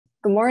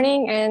Good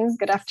morning and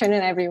good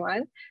afternoon,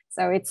 everyone.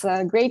 So it's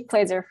a great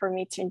pleasure for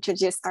me to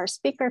introduce our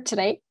speaker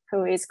today,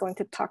 who is going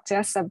to talk to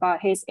us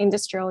about his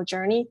industrial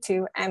journey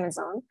to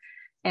Amazon.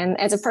 And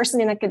as a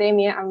person in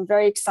academia, I'm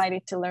very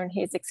excited to learn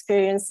his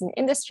experience in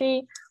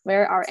industry,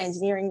 where our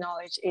engineering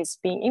knowledge is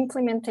being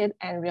implemented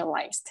and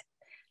realized.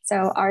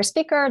 So our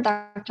speaker,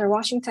 Dr.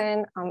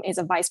 Washington, is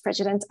a vice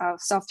president of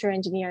software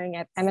engineering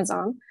at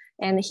Amazon,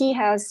 and he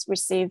has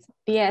received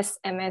BS,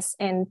 MS,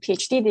 and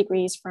PhD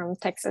degrees from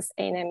Texas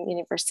A&M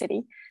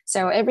University.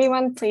 So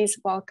everyone, please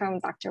welcome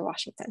Dr.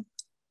 Washington.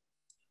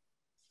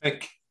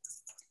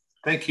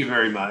 Thank you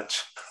very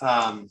much.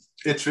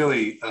 It's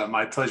really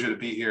my pleasure to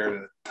be here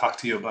to talk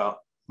to you about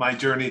my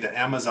journey to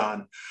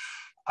Amazon.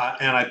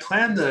 And I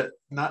plan to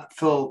not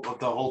fill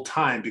the whole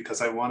time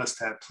because I want us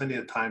to have plenty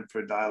of time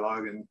for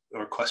dialogue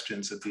or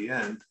questions at the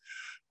end.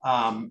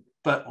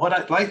 But what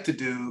I'd like to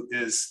do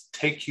is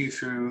take you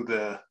through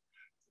the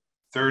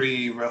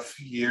 30 rough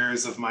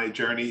years of my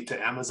journey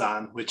to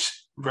Amazon, which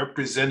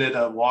represented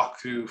a walk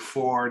through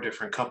 4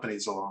 different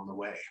companies along the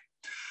way.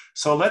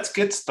 So let's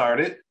get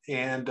started.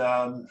 And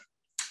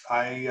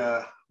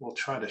I will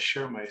try to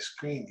share my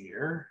screen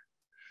here.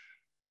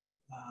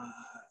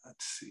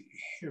 Let's see,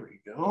 here we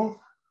go.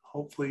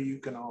 Hopefully you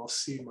can all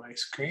see my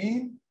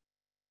screen.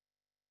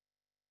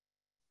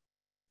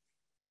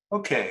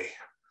 Okay.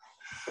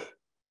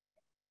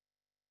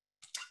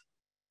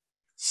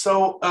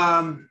 So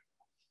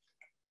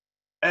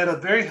at a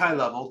very high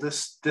level,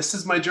 this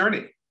is my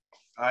journey.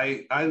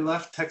 I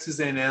left Texas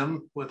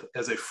A&M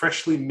as a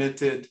freshly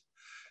minted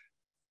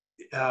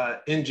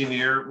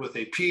engineer with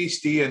a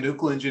PhD in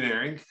nuclear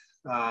engineering.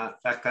 In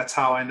fact, that's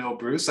how I know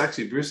Bruce.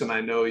 Actually, Bruce and I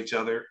know each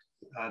other.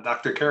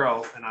 Dr.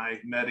 Carroll and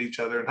I met each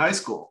other in high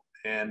school,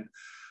 and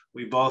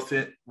we both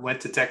went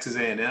to Texas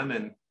A&M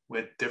and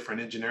went different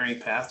engineering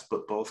paths,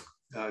 but both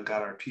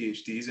got our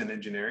PhDs in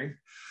engineering.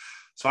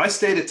 So I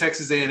stayed at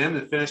Texas A&M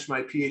and finished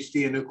my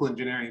PhD in nuclear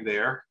engineering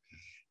there.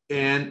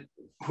 And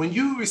when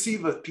you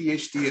receive a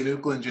PhD in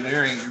nuclear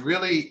engineering, you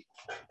really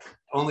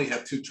only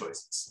have 2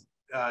 choices.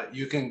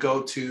 You can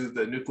go to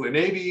the nuclear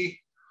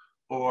Navy,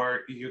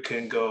 or you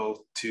can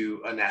go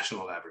to a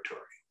national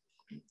laboratory.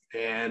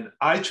 And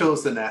I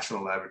chose the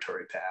national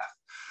laboratory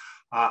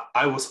path.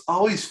 I was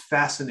always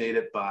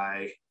fascinated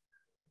by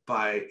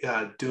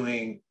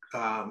doing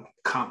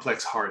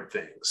complex, hard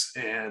things.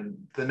 And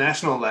the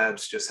national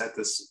labs just had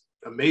this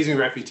amazing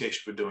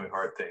reputation for doing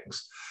hard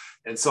things.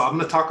 And so I'm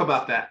going to talk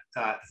about that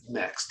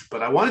next.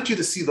 But I wanted you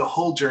to see the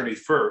whole journey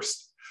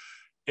first.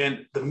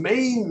 And the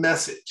main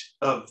message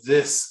of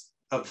this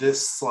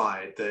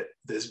slide, that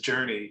this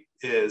journey,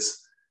 is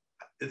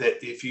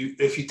that if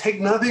you take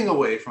nothing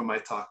away from my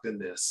talk in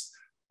this,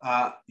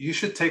 you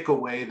should take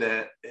away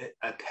that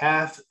a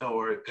path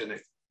or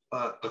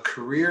a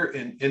career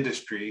in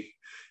industry,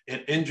 in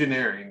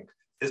engineering,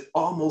 is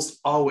almost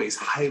always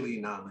highly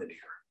nonlinear.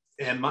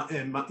 And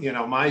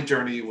my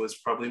journey was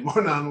probably more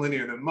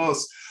nonlinear than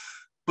most.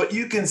 But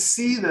you can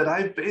see that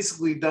I've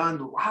basically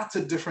done lots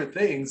of different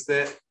things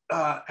that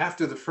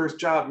after the first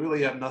job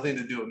really have nothing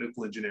to do with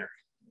nuclear engineering.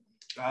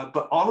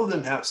 But all of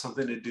them have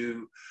something to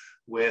do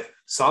with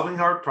solving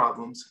hard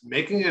problems,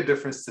 making a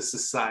difference to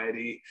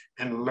society,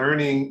 and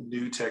learning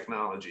new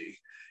technology,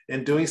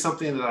 and doing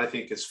something that I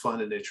think is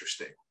fun and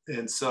interesting.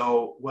 And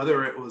so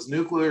whether it was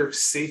nuclear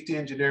safety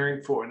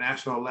engineering for a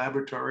national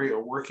laboratory,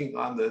 or working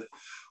on the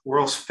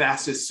world's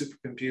fastest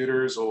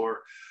supercomputers,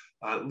 or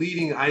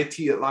leading IT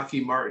at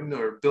Lockheed Martin,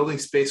 or building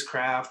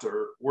spacecraft,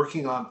 or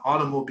working on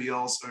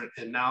automobiles,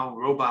 and now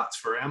robots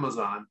for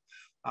Amazon,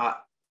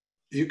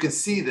 you can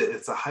see that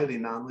it's a highly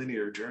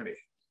nonlinear journey.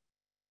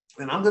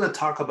 And I'm going to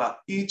talk about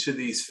each of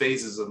these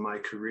phases of my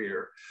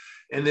career.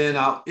 And then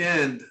I'll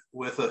end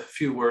with a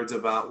few words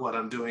about what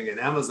I'm doing at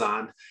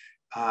Amazon,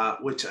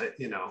 which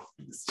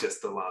it's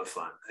just a lot of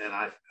fun. And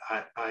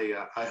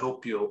I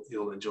hope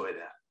you'll enjoy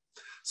that.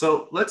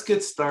 So let's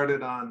get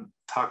started on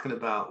talking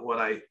about what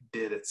I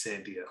did at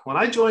Sandia. When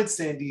I joined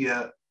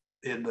Sandia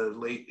in the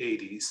late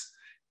 80s,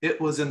 it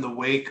was in the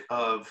wake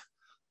of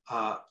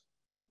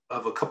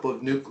a couple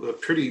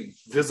of pretty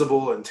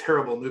visible and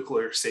terrible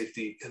nuclear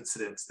safety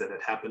incidents that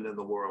had happened in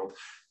the world.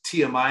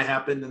 TMI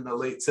happened in the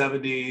late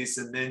 70s,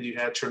 and then you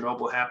had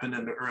Chernobyl happen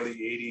in the early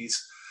 80s.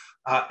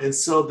 And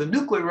so the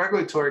Nuclear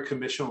Regulatory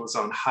Commission was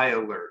on high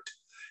alert.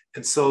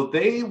 And so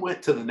they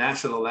went to the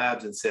national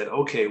labs and said,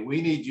 okay,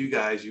 we need you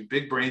guys, you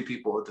big brain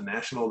people at the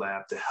national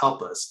lab, to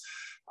help us.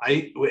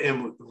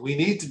 And we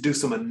need to do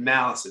some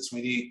analysis.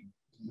 We need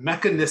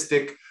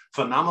mechanistic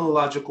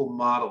phenomenological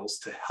models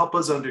to help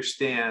us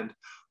understand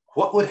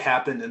what would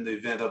happen in the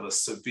event of a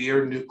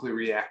severe nuclear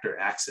reactor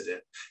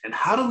accident, and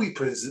how do we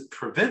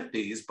prevent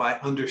these by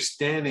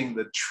understanding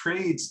the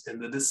trades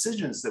and the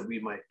decisions that we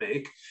might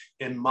make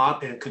in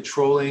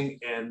controlling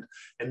and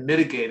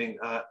mitigating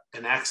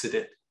an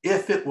accident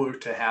if it were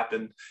to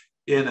happen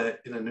in a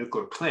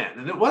nuclear plant.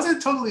 And it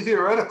wasn't totally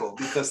theoretical,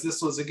 because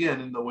this was, again,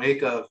 in the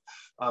wake of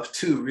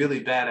 2 really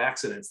bad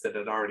accidents that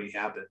had already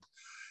happened.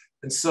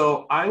 And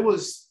so I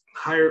was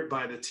hired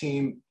by the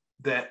team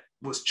that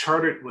was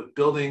chartered with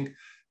building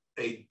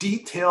a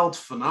detailed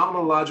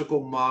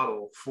phenomenological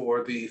model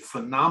for the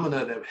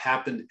phenomena that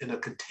happened in a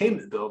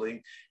containment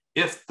building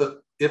if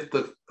the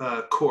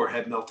core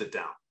had melted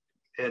down.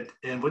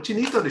 And what you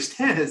need to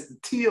understand is the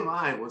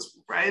TMI was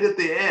right at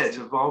the edge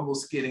of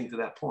almost getting to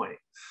that point.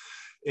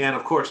 And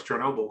of course,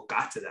 Chernobyl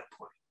got to that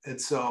point.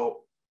 And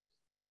so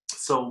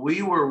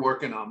we were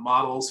working on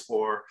models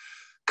for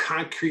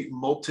concrete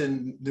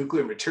molten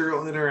nuclear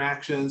material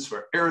interactions,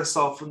 for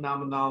aerosol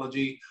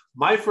phenomenology.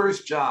 My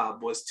first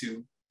job was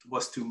to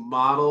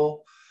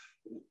model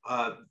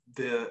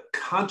the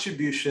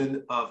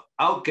contribution of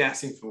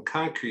outgassing from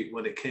concrete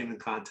when it came in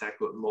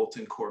contact with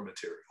molten core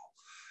material.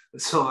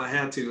 And so I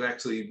had to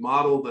actually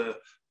model the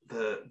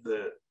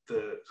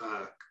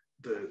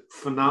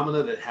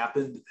phenomena that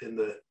happened in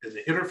the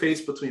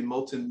interface between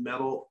molten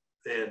metal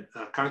and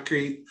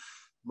concrete,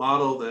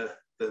 model the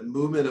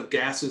movement of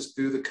gases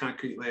through the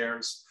concrete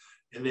layers,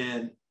 and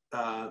then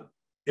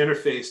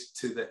interface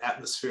to the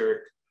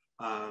atmospheric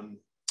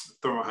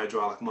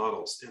thermohydraulic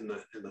models in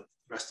the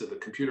rest of the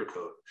computer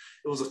code.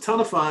 It was a ton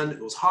of fun.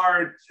 It was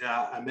hard.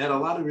 I met a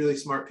lot of really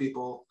smart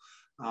people,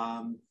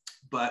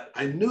 but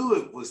I knew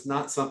it was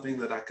not something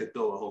that I could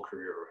build a whole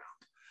career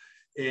around.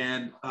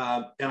 And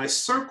I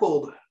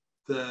circled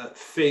the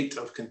fate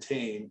of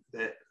Contain,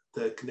 that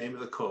the name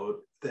of the code,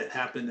 that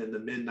happened in the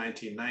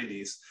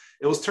mid-1990s.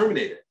 It was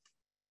terminated.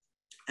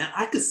 And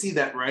I could see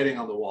that writing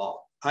on the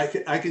wall. I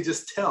could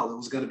just tell it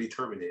was going to be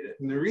terminated.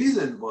 And the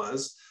reason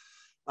was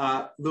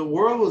the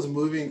world was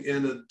moving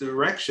in a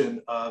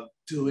direction of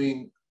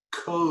doing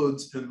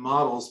codes and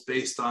models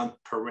based on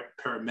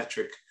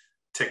parametric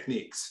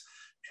techniques.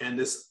 And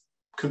this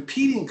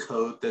competing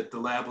code that the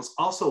lab was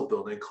also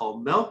building,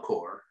 called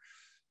Melcore,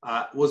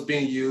 was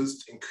being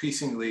used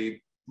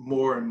increasingly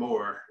more and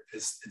more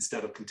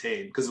instead of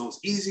Contain, because it was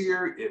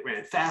easier, it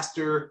ran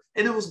faster,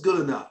 and it was good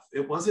enough.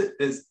 It wasn't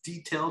as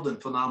detailed and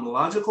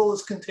phenomenological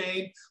as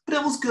Contain, but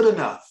it was good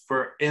enough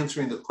for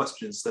answering the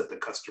questions that the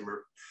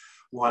customer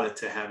wanted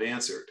to have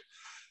answered.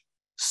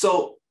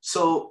 So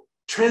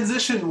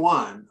transition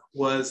one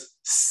was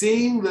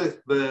seeing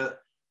the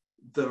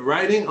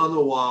writing on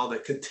the wall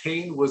that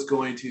Contain was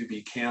going to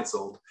be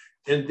canceled,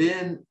 and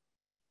then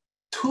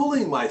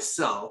tooling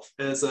myself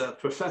as a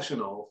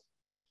professional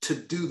to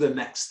do the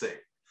next thing.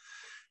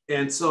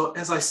 And so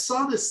as I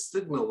saw this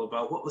signal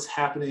about what was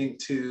happening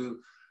to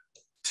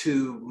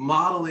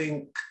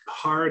modeling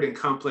hard and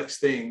complex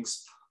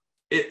things,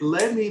 it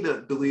led me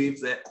to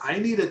believe that I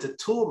needed to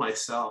tool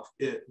myself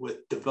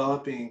with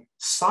developing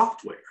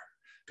software,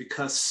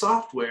 because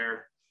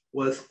software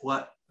was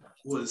what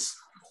was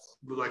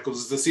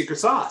the secret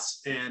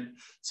sauce. And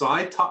so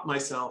I taught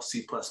myself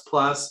C++,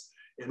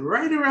 and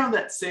right around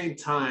that same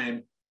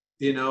time,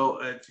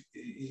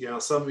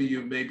 some of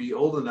you may be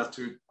old enough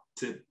to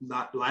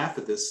not laugh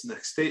at this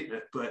next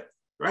statement, but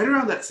right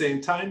around that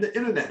same time, the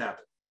internet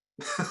happened.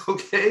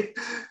 Okay.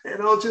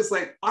 And I was just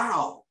like,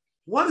 wow,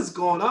 what is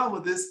going on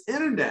with this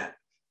internet?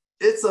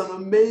 It's an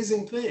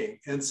amazing thing.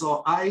 And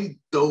so I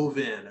dove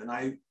in and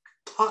I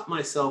taught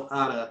myself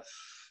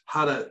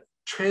how to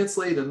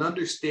translate and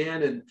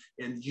understand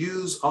and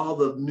use all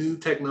the new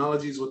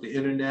technologies with the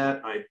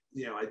internet. I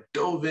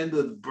dove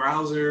into the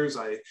browsers.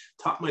 I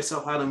taught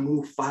myself how to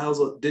move files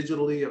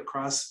digitally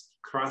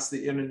across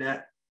the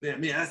internet. I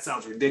mean, that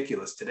sounds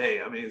ridiculous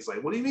today. I mean, it's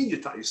like, what do you mean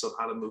you taught yourself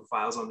how to move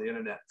files on the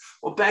internet?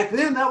 Well, back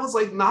then that was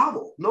like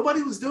novel.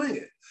 Nobody was doing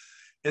it.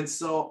 And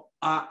so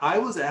I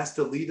was asked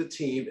to lead a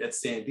team at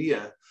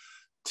Sandia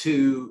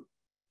to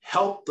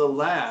help the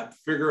lab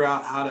figure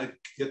out how to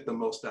get the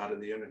most out of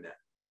the internet.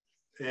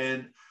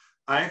 And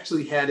I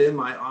actually had in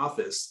my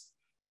office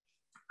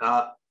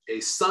a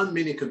Sun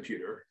mini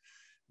computer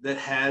that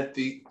had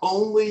the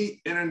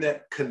only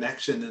internet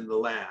connection in the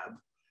lab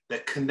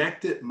that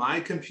connected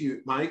my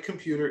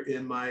computer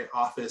in my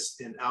office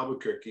in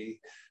Albuquerque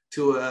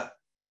to a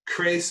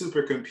Cray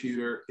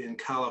supercomputer in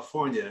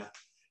California.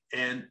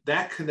 And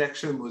that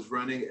connection was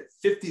running at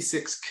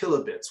 56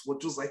 kilobits,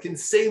 which was like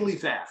insanely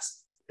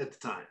fast at the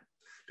time,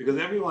 because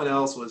everyone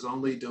else was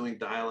only doing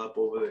dial-up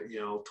over the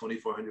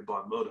 2400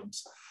 baud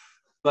modems.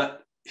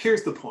 But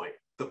here's the point.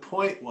 The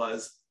point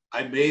was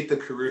I made the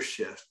career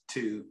shift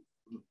to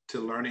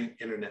learning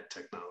internet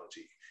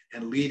technology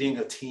and leading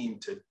a team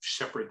to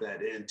shepherd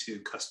that into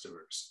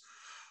customers.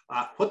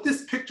 What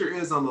this picture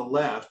is on the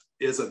left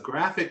is a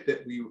graphic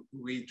that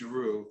we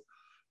drew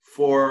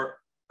for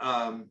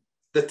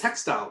the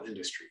textile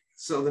industry.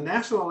 So the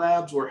national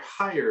labs were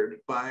hired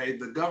by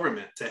the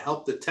government to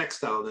help the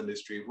textile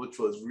industry, which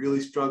was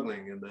really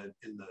struggling in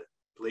the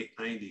late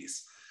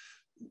 90s,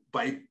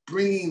 by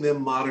bringing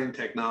them modern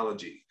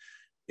technology.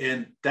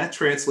 And that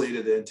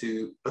translated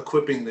into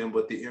equipping them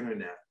with the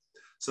internet.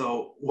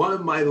 So one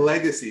of my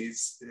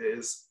legacies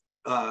is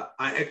I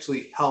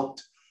actually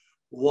helped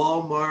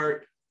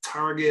Walmart,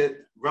 Target,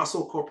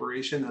 Russell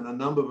Corporation, and a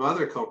number of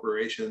other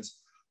corporations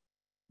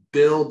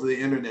build the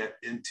internet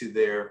into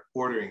their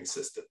ordering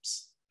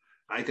systems.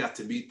 I got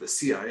to meet the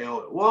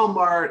CIO at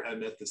Walmart. I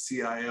met the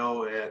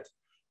CIO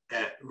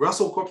at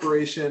Russell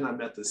Corporation. I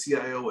met the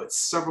CIO at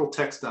several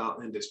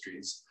textile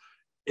industries.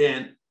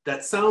 And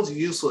that sounds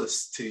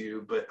useless to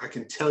you, but I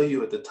can tell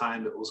you at the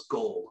time it was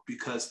gold,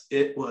 because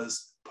it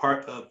was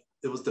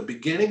the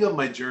beginning of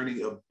my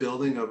journey of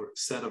building a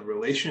set of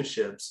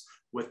relationships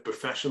with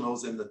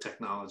professionals in the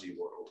technology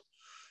world.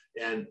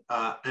 And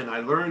I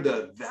learned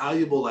a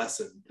valuable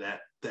lesson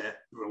that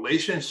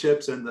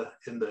relationships in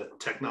the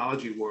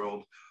technology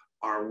world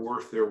are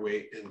worth their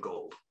weight in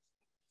gold.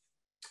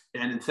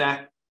 And in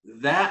fact,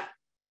 that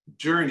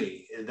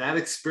journey and that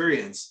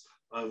experience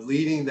of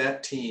leading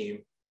that team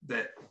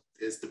that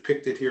is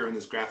depicted here in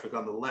this graphic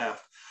on the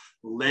left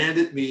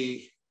landed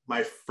me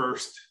my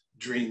first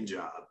dream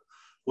job,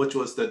 which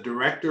was the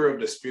director of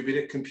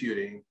distributed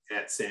computing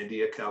at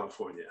Sandia,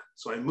 California.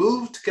 So I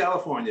moved to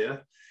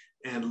California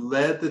and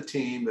led the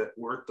team that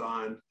worked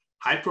on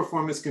high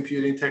performance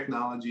computing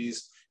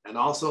technologies and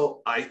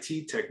also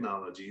IT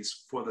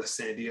technologies for the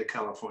Sandia,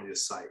 California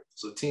site.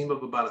 So a team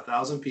of about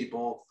 1,000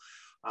 people.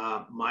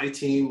 My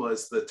team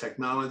was the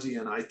technology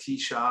and IT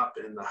shop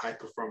and the high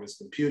performance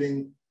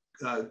computing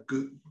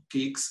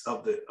geeks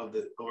of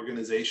the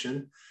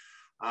organization.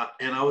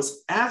 And I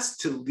was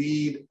asked to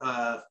lead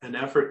an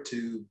effort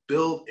to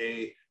build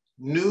a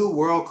new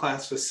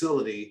world-class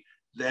facility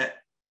that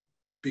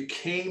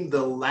became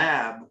the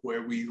lab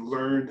where we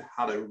learned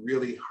how to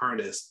really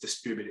harness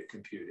distributed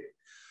computing.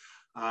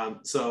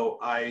 So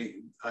I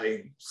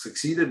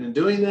succeeded in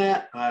doing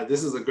that.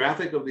 This is a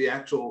graphic of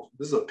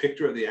this is a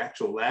picture of the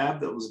actual lab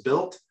that was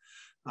built.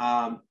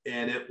 And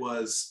it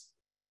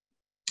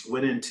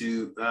went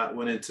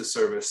into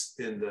service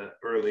in the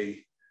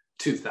early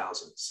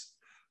 2000s.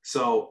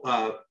 So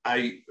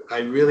I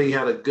really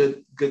had a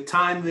good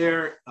time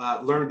there,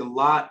 learned a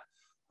lot.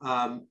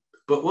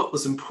 But what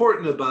was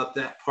important about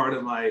that part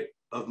of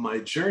my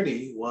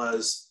journey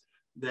was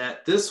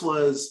that this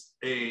was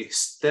a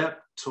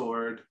step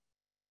toward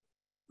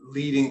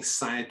leading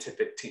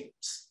scientific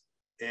teams.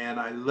 And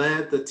I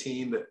led the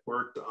team that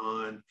worked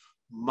on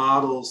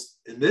models.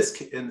 In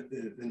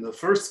the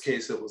first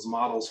case, it was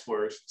models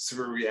for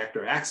severe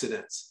reactor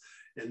accidents.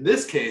 In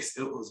this case,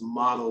 it was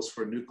models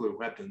for nuclear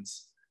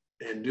weapons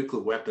and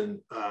nuclear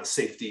weapon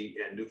safety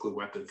and nuclear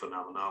weapon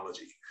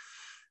phenomenology.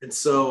 And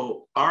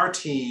so our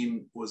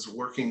team was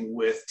working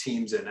with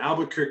teams in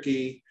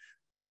Albuquerque,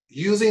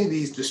 using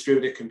these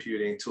distributed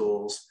computing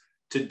tools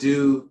to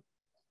do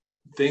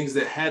things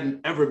that hadn't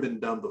ever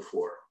been done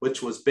before,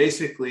 which was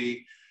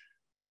basically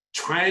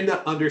trying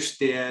to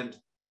understand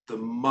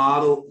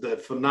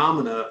the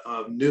phenomena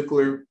of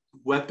nuclear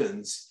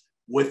weapons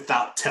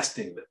without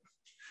testing them.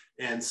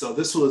 And so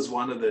this was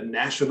one of the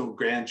national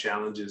grand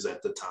challenges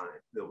at the time.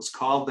 It was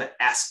called the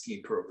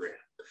ASCII program,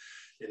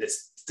 and it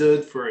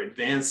stood for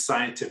Advanced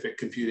Scientific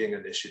Computing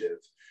Initiative.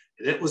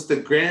 And it was the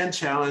grand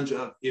challenge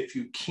of, if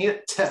you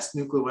can't test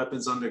nuclear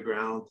weapons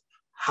underground,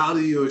 how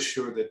do you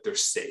assure that they're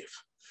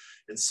safe?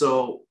 And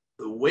so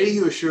the way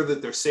you assure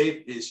that they're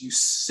safe is you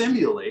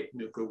simulate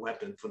nuclear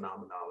weapon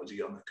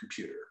phenomenology on the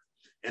computer.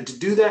 And to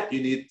do that,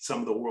 you need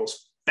some of the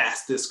world's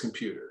fastest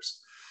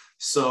computers.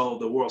 So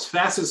the world's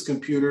fastest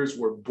computers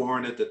were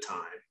born at the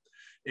time,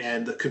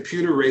 and the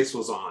computer race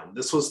was on.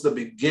 This was the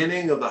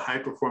beginning of the high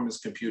performance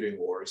computing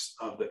wars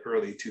of the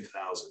early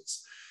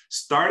 2000s.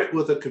 Started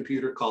with a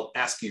computer called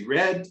ASCII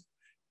Red,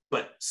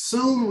 but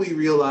soon we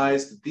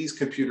realized that these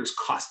computers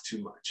cost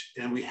too much,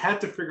 and we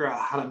had to figure out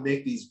how to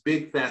make these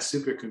big, fast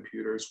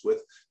supercomputers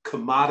with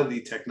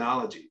commodity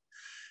technology.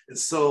 And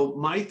so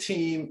my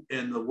team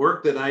and the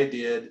work that I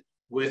did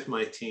with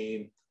my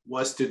team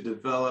was to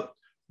develop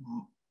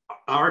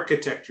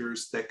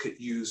architectures that could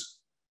use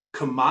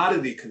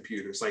commodity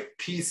computers like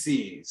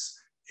PCs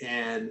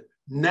and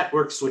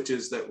network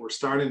switches that were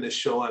starting to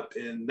show up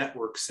in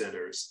network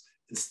centers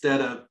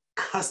instead of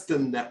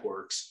custom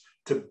networks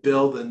to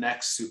build the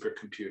next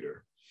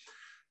supercomputer.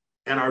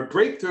 And our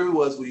breakthrough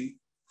was we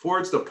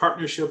forged a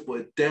partnership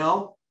with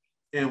Dell,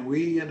 and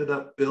we ended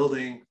up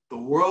building the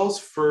world's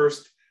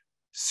first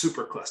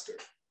supercluster.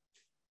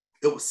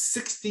 It was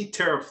 60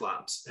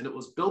 teraflops, and it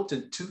was built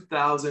in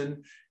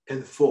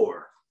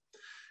 2004.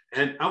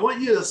 And I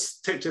want you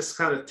to just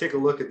kind of take a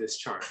look at this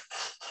chart.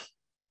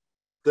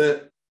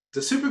 The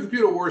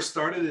supercomputer war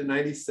started in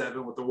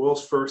 '97 with the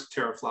world's first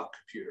teraflop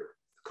computer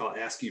called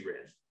ASCII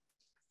Red.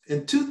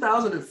 In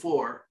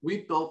 2004,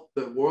 we built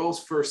the world's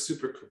first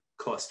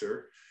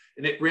supercluster,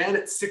 and it ran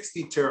at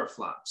 60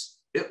 teraflops.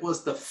 It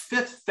was the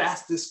 5th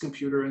fastest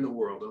computer in the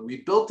world, and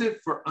we built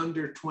it for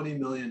under $20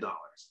 million.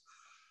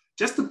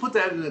 Just to put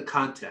that into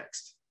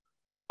context,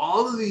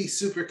 all of these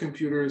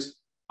supercomputers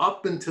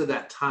up until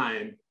that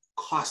time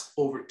cost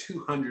over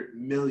 $200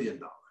 million,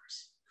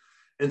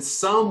 and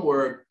some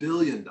were $1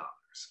 billion.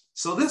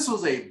 So this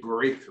was a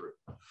breakthrough.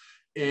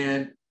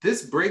 And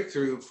this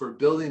breakthrough for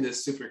building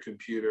this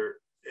supercomputer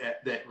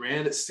that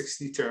ran at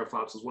 60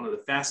 teraflops was one of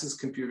the fastest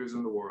computers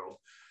in the world.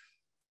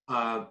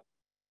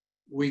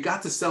 We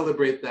got to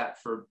celebrate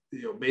that for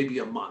maybe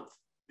a month,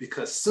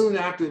 because soon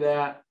after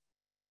that,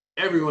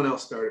 everyone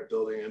else started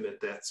building them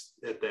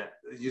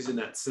using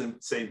that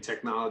same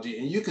technology.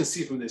 And you can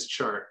see from this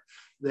chart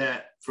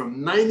that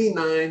from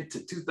 '99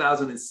 to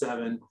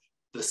 2007,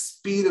 the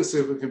speed of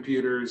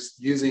supercomputers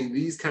using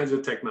these kinds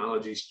of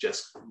technologies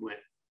just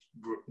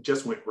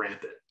went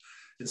rampant.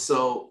 And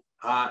so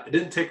it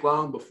didn't take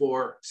long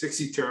before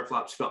 60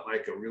 teraflops felt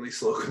like a really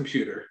slow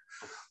computer.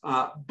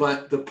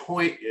 But the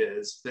point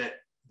is that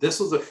this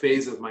was a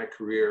phase of my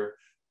career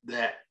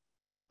that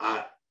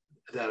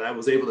I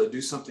was able to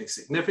do something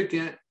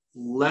significant,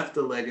 left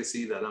a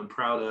legacy that I'm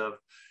proud of,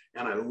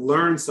 and I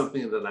learned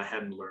something that I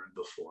hadn't learned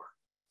before.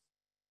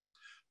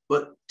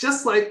 But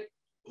just like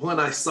when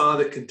I saw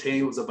that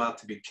Contain was about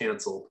to be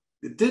canceled,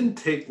 it didn't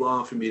take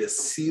long for me to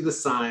see the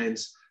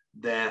signs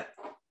that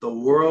the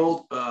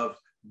world of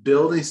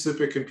building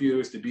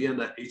supercomputers to be in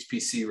the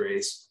HPC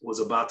race was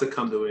about to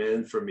come to an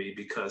end for me,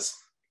 because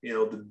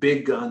the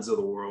big guns of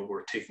the world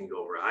were taking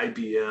over.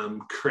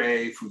 IBM,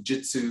 Cray,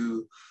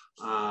 Fujitsu,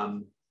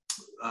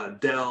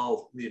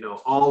 Dell,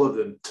 all of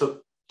them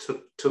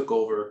took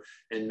over.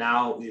 And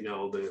now,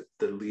 the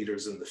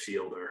leaders in the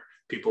field are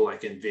people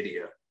like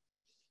NVIDIA.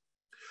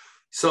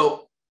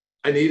 So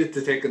I needed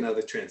to take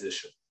another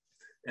transition.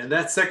 And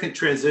that second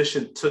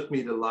transition took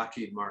me to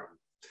Lockheed Martin.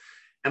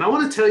 And I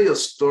want to tell you a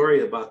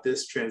story about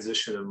this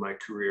transition in my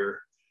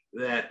career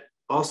that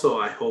also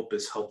I hope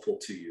is helpful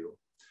to you.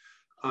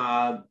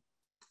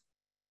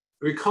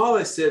 Recall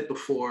I said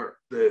before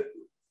the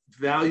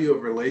value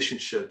of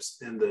relationships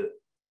in the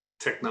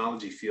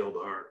technology field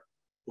are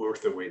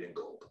worth their weight in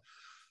gold.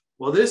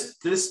 Well,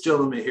 this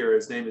gentleman here,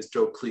 his name is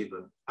Joe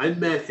Cleveland. I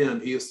met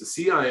him. He was the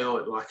CIO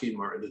at Lockheed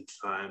Martin at the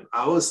time.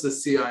 I was the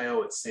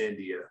CIO at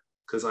Sandia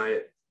because I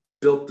had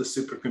built the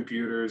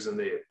supercomputers and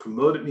they had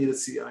promoted me to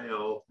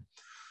CIO.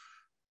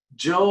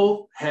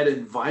 Joe had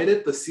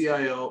invited the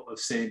CIO of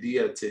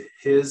Sandia to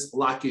his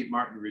Lockheed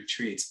Martin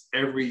retreats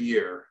every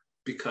year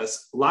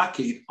because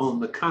Lockheed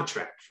owned the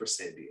contract for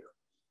Sandia.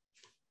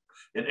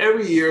 And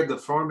every year, the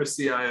former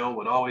CIO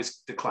would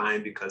always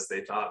decline because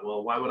they thought,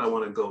 well, why would I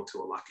want to go to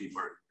a Lockheed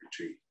Martin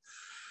retreat?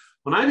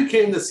 When I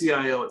became the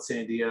CIO at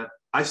Sandia,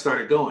 I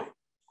started going.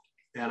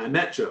 And I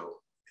met Joe.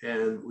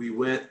 And we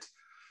went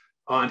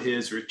on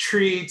his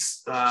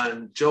retreats.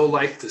 And Joe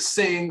liked to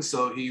sing,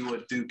 so he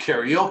would do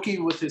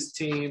karaoke with his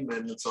team.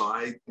 And so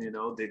I,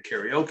 did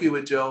karaoke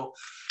with Joe.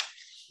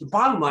 The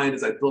bottom line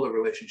is I built a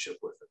relationship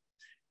with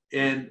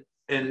him.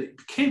 And it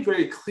became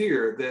very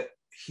clear that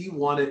he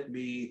wanted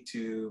me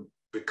to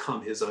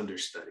become his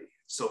understudy.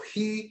 So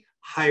he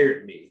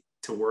hired me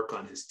to work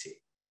on his team.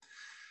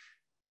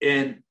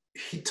 And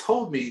he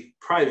told me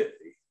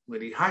privately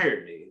when he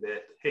hired me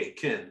that, hey,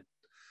 Ken,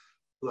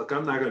 look,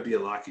 I'm not going to be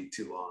at Lockheed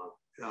too long.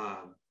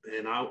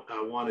 And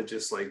I want to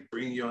just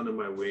bring you under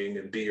my wing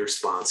and be your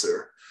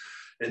sponsor.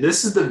 And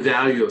this is the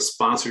value of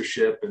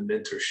sponsorship and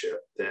mentorship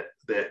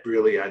that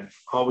really I've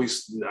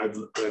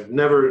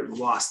never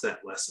lost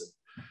that lesson.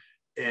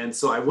 And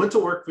so I went to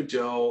work for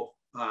Joe.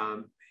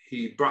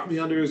 He brought me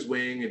under his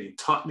wing and he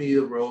taught me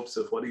the ropes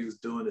of what he was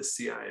doing as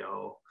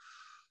CIO.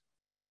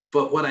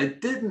 But what I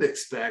didn't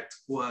expect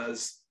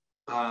was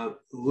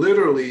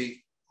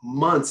literally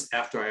months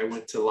after I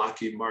went to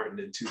Lockheed Martin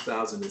in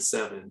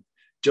 2007,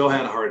 Joe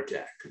had a heart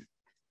attack.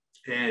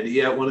 And he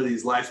had one of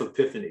these life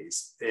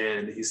epiphanies.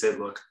 And he said,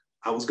 look,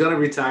 I was going to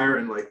retire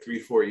in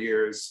 3-4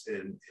 years.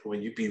 And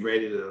when you'd be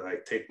ready to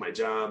take my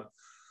job,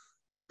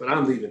 but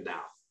I'm leaving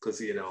now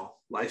because,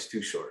 life's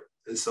too short.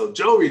 And so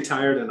Joe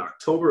retired in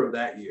October of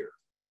that year.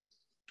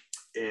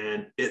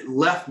 And it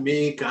left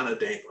me kind of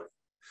dangling.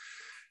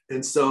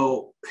 And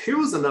so here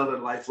was another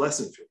life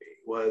lesson for me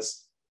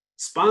was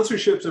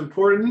sponsorship's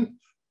important,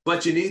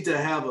 but you need to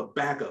have a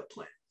backup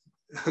plan.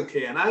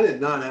 Okay, and I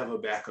did not have a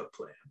backup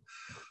plan.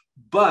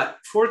 But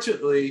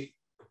fortunately,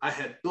 I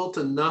had built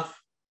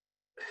enough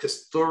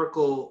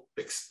historical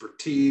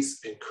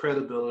expertise and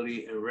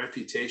credibility and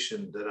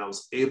reputation that I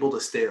was able to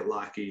stay at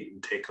Lockheed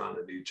and take on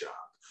a new job.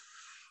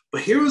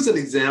 But here was an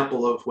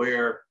example of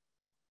where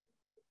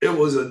it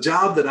was a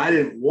job that I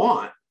didn't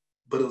want,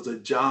 but it was a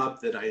job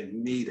that I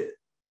needed.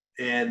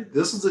 And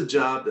this was a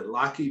job that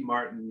Lockheed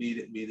Martin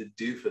needed me to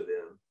do for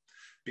them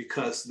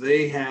because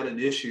they had an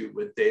issue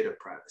with data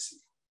privacy.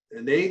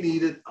 And they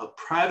needed a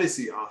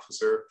privacy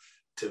officer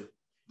to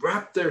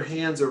wrap their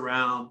hands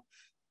around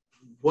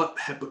what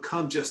had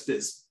become just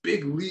this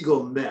big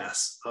legal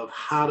mess of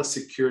how to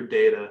secure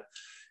data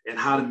and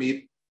how to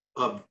meet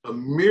a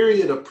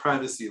myriad of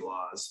privacy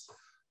laws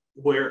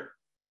where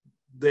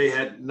they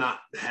had not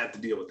had to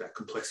deal with that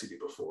complexity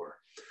before.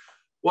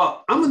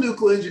 Well, I'm a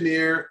nuclear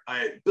engineer.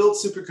 I built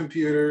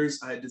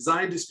supercomputers. I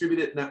designed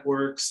distributed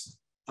networks.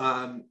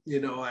 I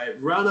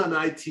run an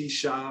IT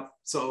shop.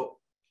 So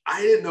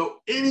I didn't know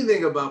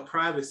anything about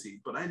privacy,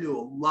 but I knew a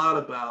lot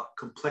about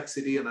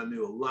complexity and I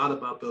knew a lot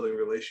about building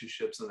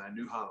relationships and I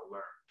knew how to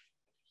learn.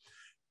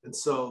 And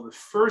so the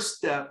first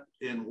step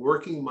in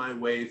working my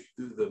way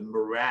through the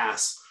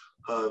morass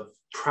of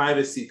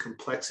privacy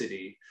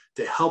complexity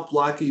to help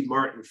Lockheed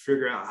Martin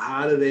figure out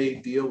how do they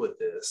deal with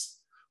this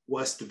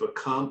was to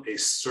become a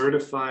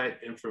certified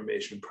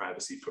information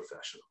privacy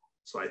professional.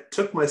 So I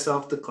took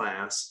myself to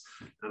class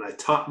and I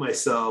taught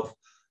myself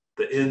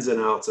the ins and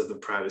outs of the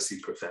privacy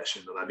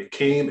profession. And I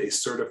became a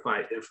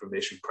certified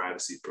information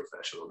privacy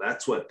professional.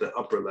 That's what the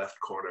upper left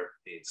corner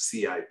means,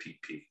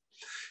 CIPP.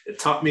 It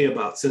taught me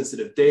about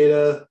sensitive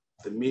data,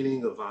 the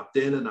meaning of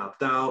opt-in and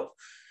opt-out.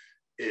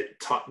 It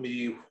taught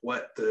me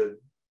what the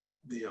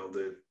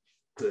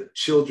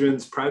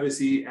Children's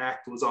Privacy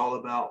Act was all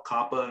about,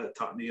 COPPA. It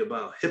taught me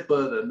about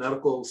HIPAA, the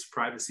medical's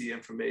privacy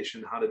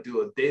information, how to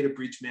do a data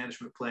breach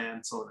management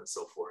plan, so on and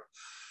so forth.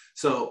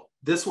 So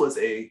this was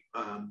a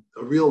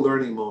real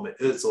learning moment.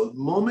 It's a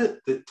moment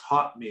that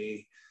taught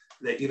me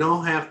that you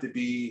don't have to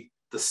be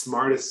the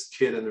smartest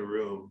kid in the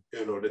room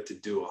in order to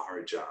do a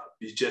hard job.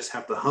 You just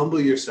have to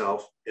humble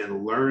yourself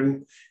and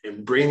learn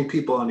and bring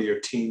people onto your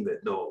team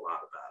that know a lot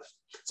about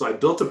it. So I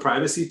built a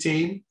privacy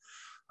team.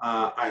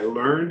 I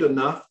learned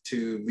enough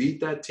to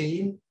lead that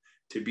team,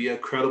 to be a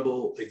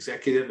credible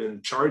executive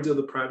in charge of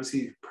the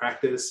privacy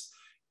practice.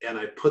 And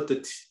I put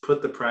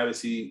the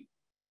privacy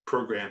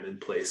program in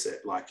place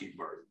at Lockheed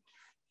Martin.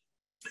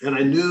 And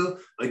I knew,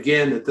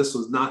 again, that this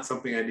was not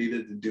something I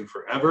needed to do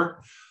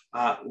forever.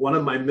 One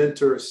of my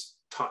mentors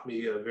taught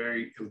me a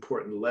very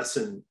important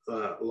lesson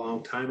a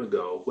long time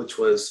ago, which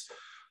was,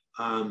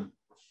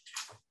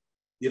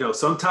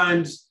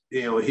 sometimes,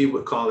 he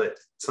would call it,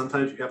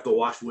 sometimes you have to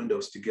wash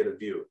windows to get a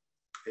view.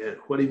 And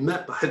what he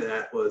meant by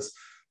that was,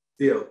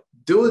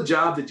 do a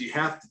job that you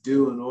have to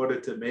do in order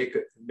to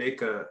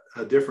make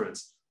a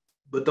difference,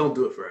 but don't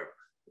do it forever,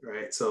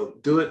 right? So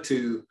do it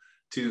to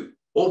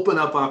open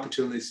up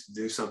opportunities to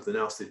do something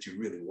else that you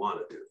really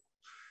want to do.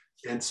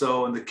 And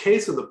so in the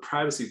case of the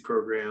privacy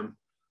program,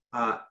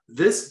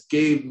 this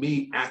gave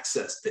me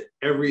access to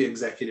every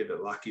executive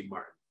at Lockheed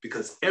Martin,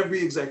 because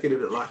every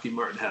executive at Lockheed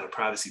Martin had a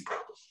privacy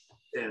problem.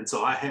 And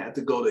so I had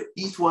to go to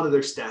each one of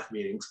their staff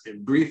meetings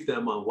and brief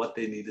them on what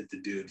they needed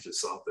to do to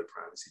solve their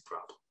privacy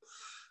problem.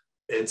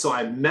 And so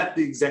I met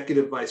the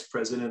executive vice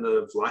president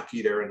of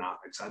Lockheed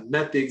Aeronautics. I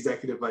met the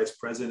executive vice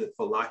president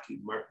for Lockheed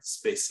Martin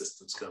Space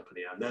Systems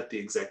Company. I met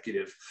the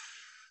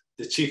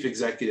chief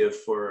executive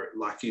for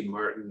Lockheed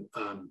Martin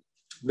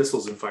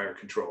Missiles and Fire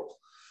Control.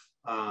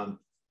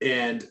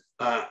 And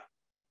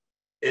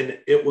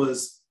it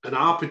was an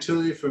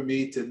opportunity for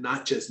me to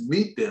not just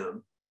meet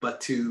them, but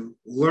to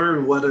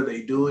learn what are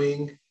they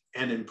doing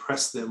and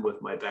impress them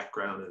with my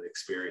background and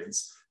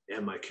experience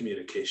and my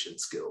communication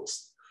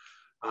skills.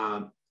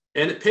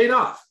 And it paid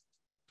off.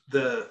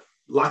 The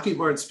Lockheed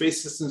Martin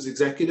Space Systems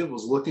executive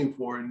was looking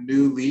for a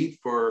new lead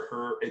for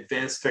her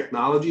Advanced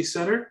Technology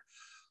Center.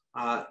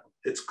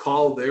 It's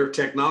called their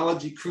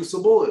Technology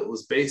Crucible. It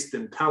was based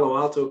in Palo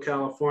Alto,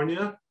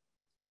 California.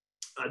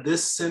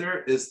 This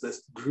center is the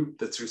group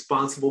that's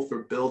responsible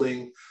for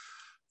building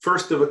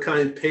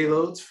first-of-a-kind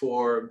payloads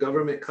for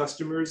government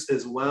customers,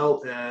 as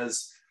well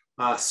as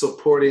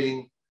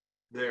supporting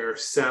their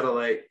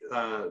satellite,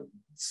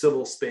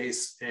 civil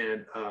space,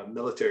 and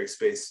military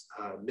space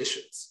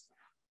missions.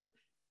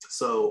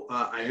 So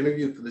I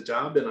interviewed for the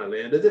job and I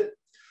landed it.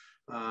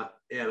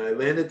 And I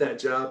landed that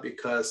job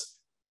because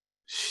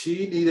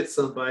she needed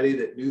somebody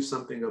that knew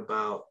something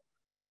about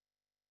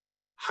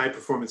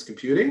high-performance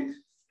computing.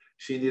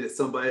 She needed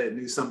somebody that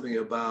knew something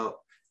about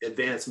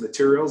advanced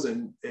materials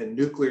and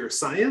nuclear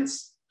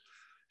science.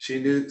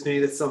 She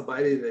needed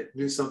somebody that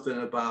knew something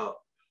about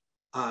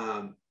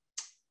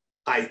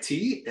IT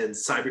and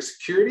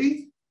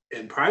cybersecurity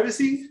and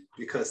privacy,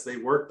 because they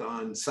worked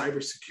on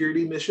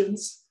cybersecurity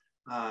missions.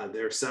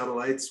 Their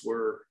satellites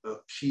were a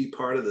key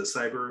part of the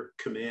cyber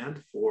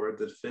command for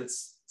the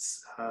defense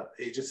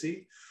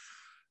agency.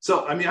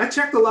 So, I mean, I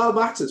checked a lot of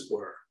boxes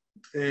for her.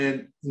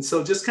 And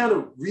so just kind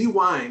of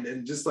rewind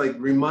and just like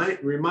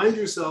remind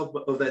yourself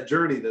of that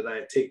journey that I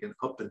had taken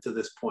up until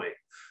this point.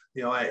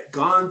 I had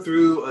gone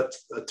through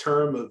a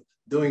term of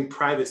doing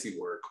privacy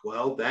work.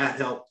 Well, that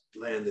helped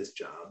land this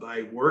job.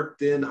 I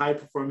worked in high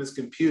performance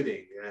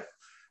computing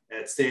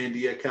at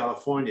Sandia,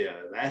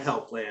 California. That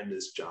helped land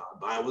this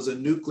job. I was a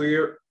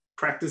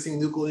practicing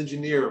nuclear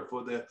engineer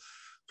for the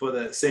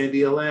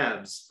Sandia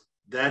Labs.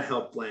 That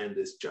helped land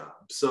this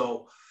job.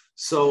 So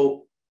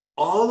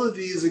all of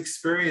these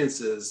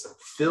experiences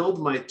filled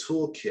my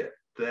toolkit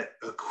that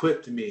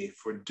equipped me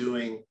for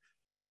doing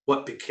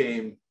what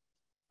became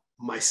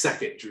my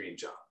second dream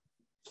job,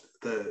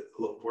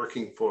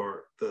 working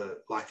for the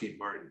Lockheed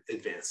Martin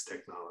Advanced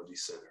Technology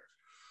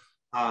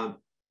Center.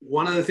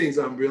 One of the things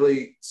I'm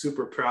really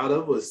super proud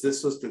of was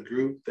this was the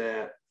group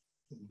that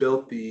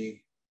built the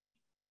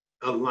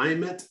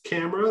alignment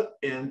camera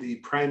and the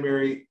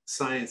primary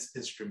science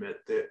instrument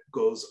that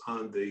goes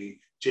on the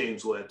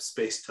James Webb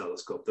Space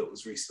Telescope that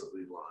was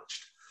recently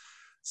launched.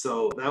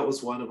 So that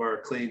was one of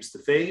our claims to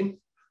fame.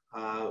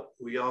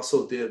 We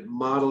also did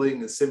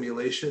modeling and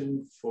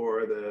simulation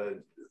for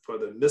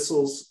the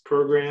missiles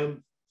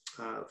program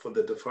for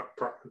the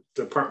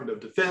Department of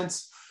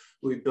Defense.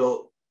 We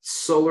built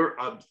solar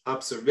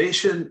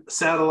observation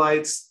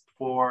satellites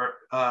for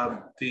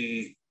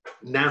the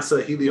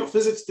NASA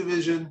Heliophysics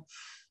Division.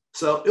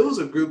 So it was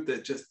a group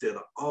that just did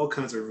all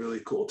kinds of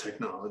really cool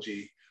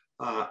technology.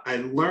 I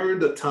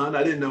learned a ton.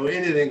 I didn't know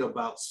anything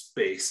about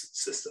space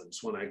systems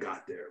when I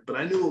got there, but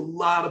I knew a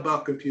lot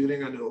about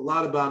computing. I knew a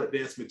lot about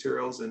advanced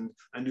materials, and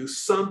I knew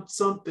some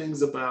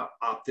things about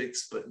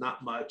optics, but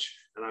not much.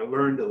 And I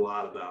learned a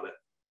lot about it.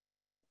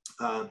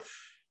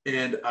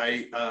 And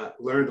I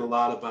learned a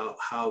lot about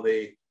how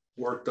they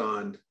worked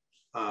on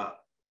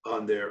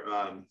their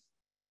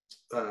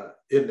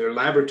in their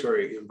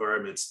laboratory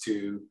environments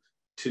to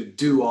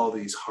do all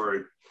these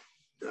hard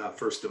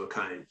first of a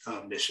kind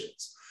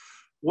missions.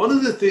 One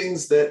of the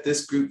things that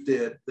this group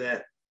did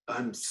that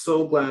I'm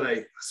so glad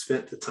I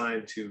spent the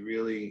time to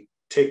really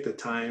take the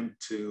time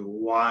to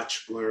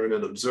watch, learn,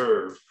 and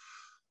observe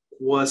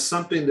was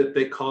something that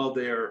they call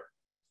their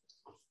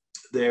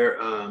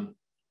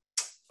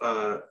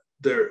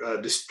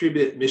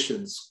distributed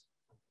missions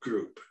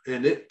group.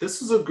 And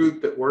this is a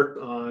group that worked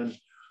on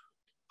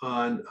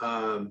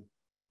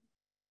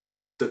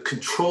the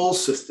control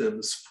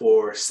systems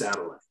for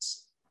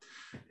satellites.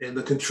 And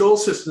the control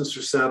systems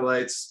for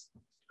satellites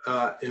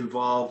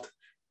involved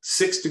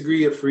 6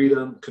 degrees of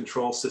freedom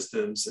control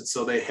systems. And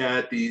so they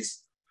had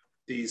these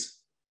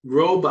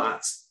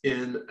robots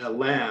in a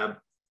lab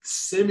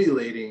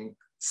simulating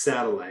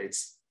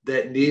satellites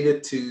that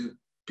needed to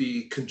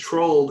be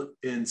controlled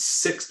in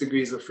 6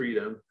 degrees of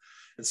freedom.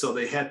 And so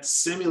they had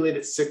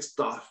simulated 6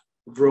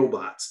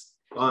 robots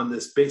on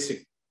this basic,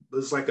 it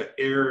was like an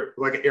air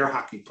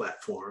hockey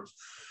platform.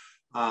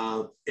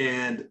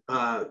 And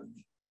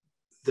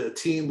the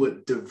team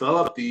would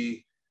develop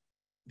the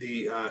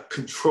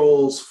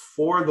controls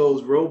for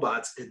those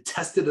robots and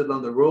tested it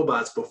on the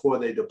robots before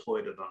they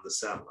deployed it on the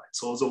satellite.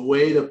 So it was a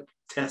way to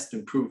test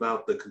and prove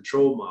out the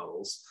control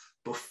models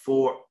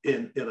before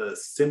in a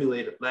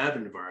simulated lab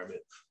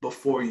environment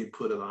before you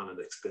put it on an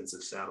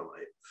expensive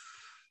satellite.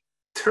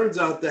 Turns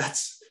out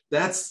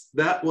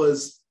that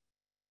was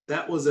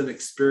an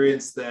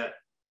experience that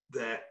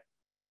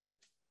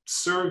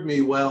served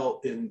me well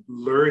in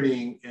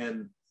learning,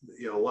 and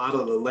a lot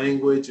of the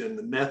language and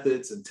the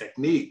methods and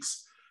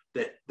techniques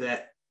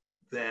that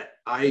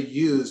I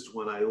used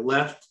when I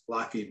left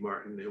Lockheed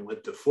Martin and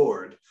went to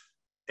Ford,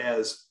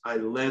 as I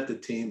led the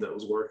team that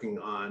was working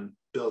on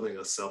building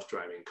a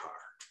self-driving car.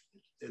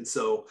 And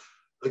so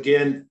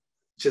again,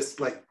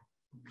 just like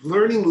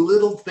learning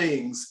little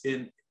things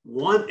in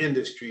one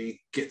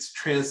industry gets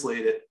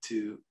translated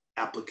to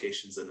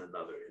applications in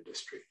another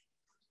industry.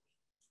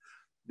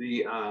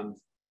 The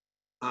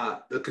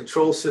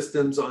control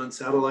systems on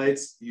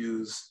satellites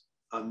use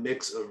a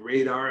mix of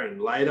radar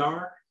and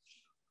LiDAR.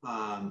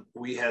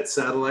 We had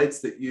satellites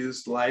that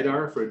used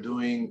LiDAR for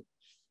doing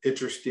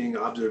interesting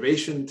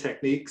observation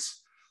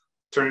techniques.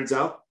 Turns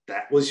out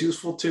that was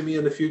useful to me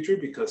in the future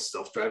because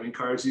self-driving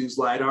cars use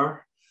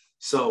LiDAR.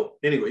 So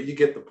anyway, you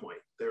get the point.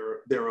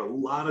 There are a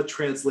lot of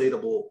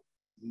translatable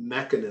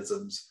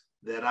mechanisms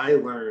that I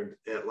learned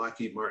at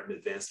Lockheed Martin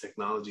Advanced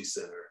Technology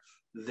Center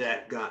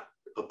that got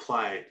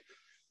applied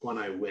when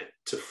I went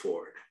to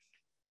Ford.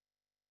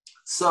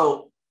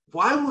 So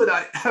why would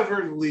I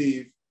ever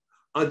leave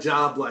a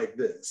job like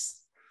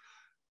this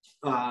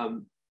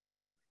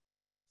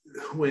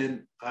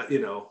when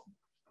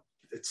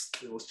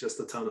it was just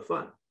a ton of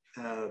fun,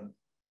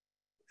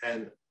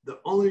 and the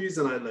only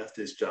reason I left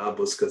this job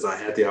was because I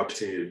had the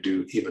opportunity to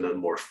do even a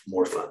more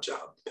fun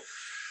job.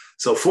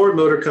 So Ford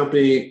Motor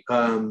Company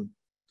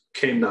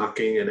came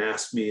knocking and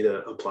asked me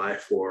to apply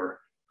for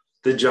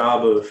the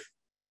job of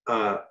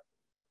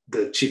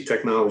the chief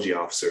technology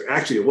officer.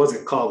 Actually, it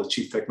wasn't called the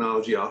chief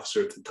technology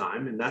officer at the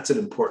time, and that's an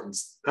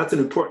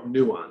important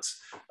nuance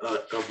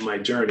of my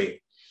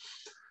journey.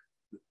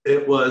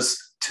 It was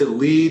to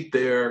lead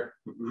their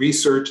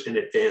research and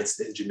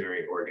advanced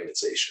engineering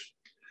organization.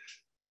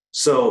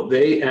 So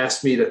they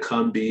asked me to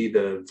come be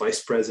the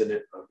vice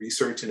president of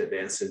research and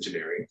advanced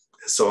engineering.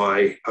 So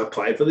I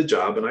applied for the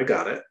job and I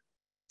got it.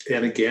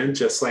 And again,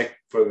 just like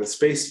for the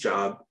space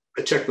job,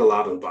 I checked a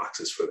lot of the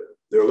boxes for them.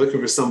 They were looking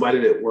for somebody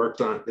that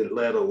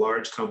led a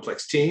large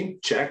complex team,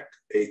 check,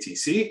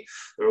 ATC.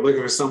 They were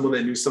looking for someone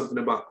that knew something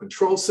about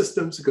control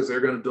systems because they're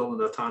going to build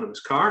an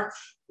autonomous car.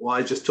 Well,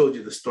 I just told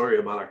you the story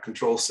about our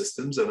control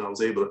systems and I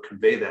was able to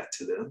convey that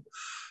to them.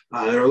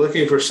 They were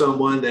looking for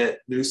someone that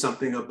knew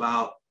something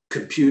about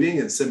computing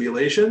and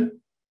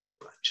simulation,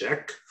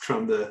 check,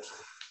 from the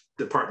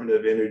Department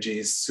of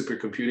Energy's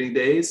supercomputing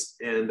days.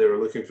 And they were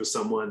looking for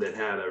someone that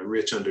had a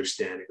rich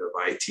understanding of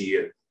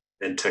IT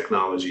and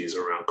technologies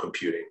around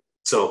computing.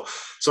 So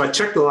I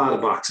checked a lot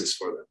of boxes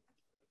for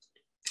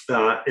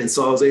them. And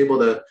so I was able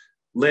to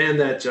land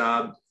that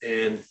job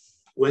and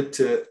went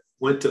to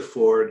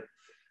Ford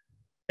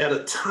at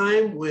a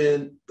time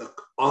when the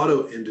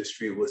auto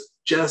industry was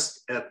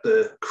just at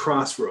the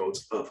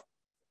crossroads of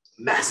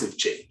massive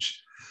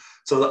change.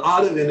 So the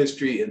auto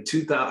industry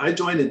I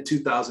joined in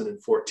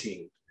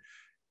 2014.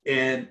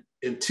 And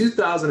in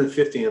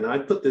 2015, and I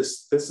put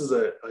this is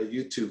a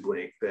YouTube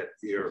link that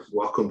you're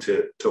welcome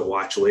to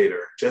watch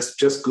later.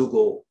 Just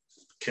Google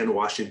Ken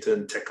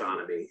Washington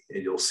Techonomy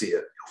and you'll see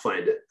it, you'll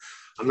find it.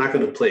 I'm not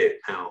going to play it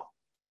now.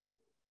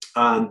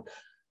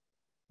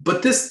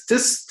 But this,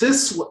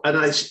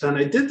 and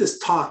I did this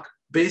talk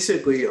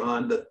basically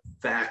on the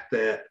fact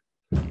that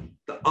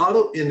the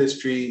auto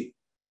industry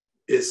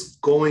is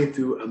going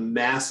through a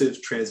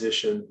massive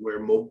transition where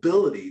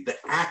mobility, the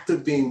act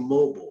of being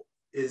mobile,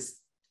 is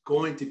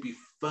going to be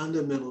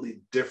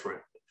fundamentally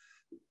different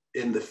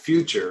in the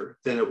future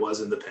than it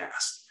was in the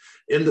past.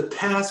 In the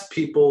past,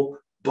 people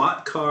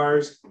bought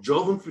cars,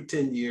 drove them for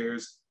 10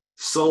 years,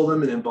 sold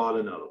them, and then bought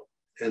another.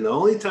 And the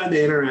only time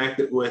they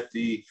interacted with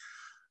the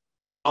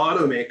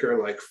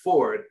automaker like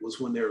Ford was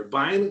when they were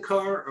buying the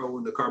car or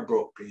when the car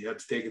broke and you had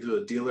to take it to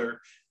a dealer.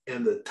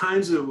 And the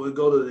times it would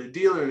go to the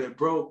dealer and it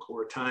broke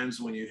were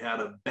times when you had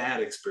a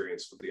bad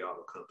experience with the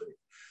auto company.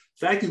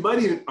 In fact, you might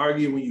even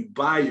argue when you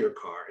buy your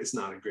car, it's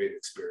not a great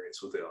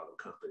experience with the auto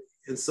company.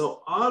 And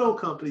so auto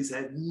companies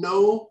had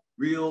no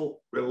real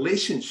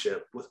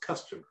relationship with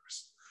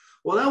customers.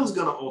 Well, that was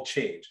going to all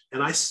change.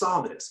 And I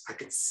saw this. I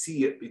could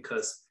see it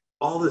because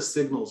all the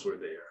signals were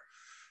there.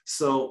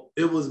 So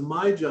it was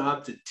my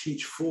job to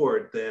teach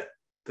Ford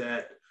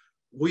that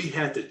we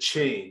had to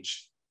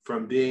change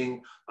from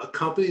being a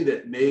company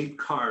that made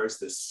cars,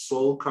 that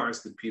sold cars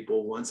to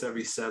people once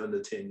every 7 to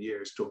 10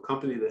 years, to a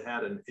company that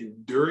had an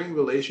enduring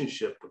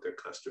relationship with their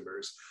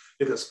customers,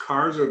 because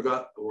cars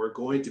were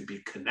going to be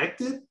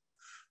connected.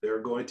 They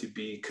were going to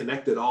be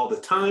connected all the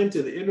time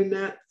to the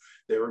internet.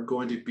 They were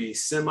going to be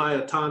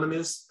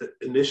semi-autonomous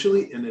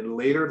initially, and then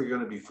later they're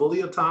going to be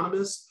fully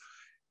autonomous.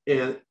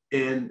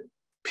 And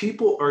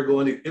people are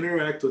going to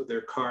interact with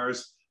their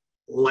cars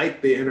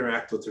like they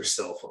interact with their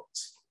cell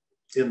phones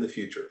in the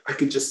future. I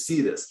could just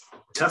see this.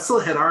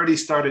 Tesla had already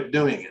started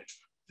doing it.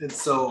 And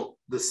so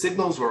the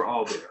signals were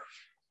all there.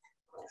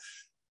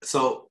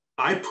 So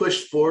I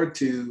pushed Ford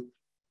to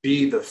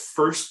be the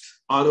first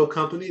auto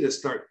company to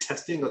start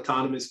testing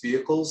autonomous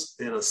vehicles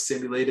in a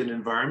simulated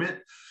environment.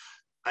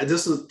 I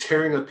just was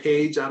tearing a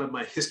page out of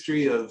my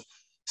history of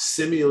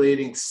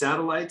simulating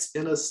satellites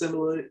in a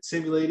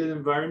simulated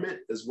environment,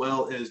 as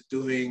well as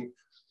doing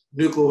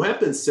nuclear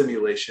weapons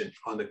simulation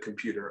on the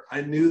computer.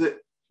 I knew that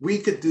we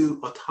could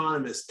do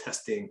autonomous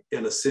testing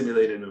in a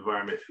simulated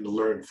environment and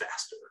learn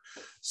faster.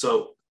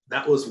 So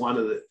that was one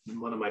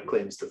of my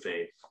claims to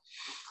fame.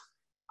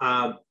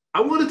 I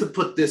wanted to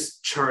put this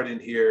chart in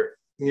here,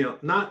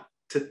 not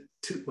to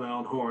toot my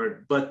own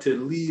horn, but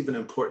to leave an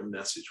important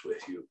message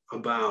with you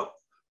about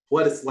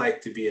what it's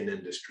like to be in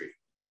industry.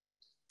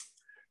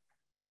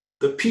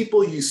 The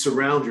people you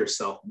surround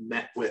yourself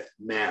with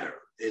matter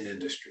in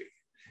industry,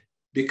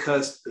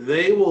 because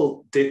they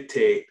will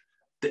dictate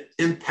the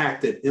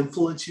impact and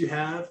influence you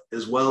have,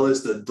 as well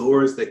as the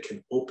doors that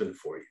can open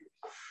for you.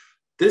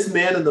 This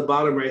man in the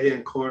bottom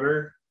right-hand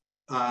corner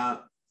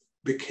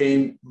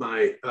became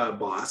my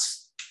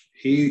boss.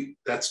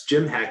 That's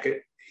Jim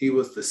Hackett. He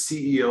was the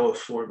CEO of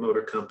Ford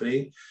Motor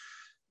Company.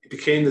 He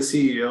became the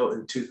CEO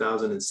in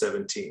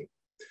 2017.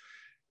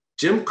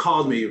 Jim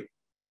called me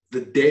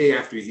the day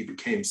after he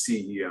became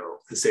CEO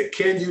and said,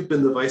 "Ken, you've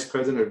been the Vice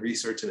President of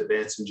Research and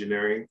Advanced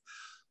Engineering,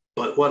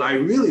 but what I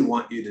really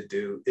want you to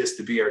do is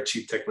to be our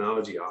Chief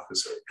Technology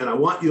Officer, and I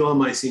want you on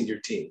my senior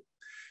team."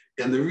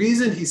 And the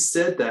reason he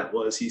said that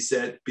was, he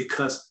said,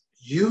 because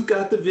you've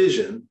got the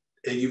vision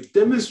and you've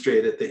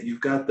demonstrated that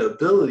you've got the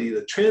ability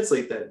to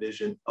translate that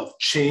vision of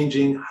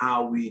changing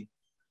how we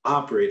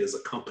operate as a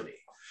company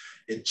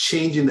and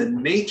changing the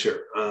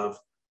nature of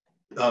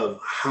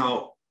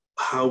how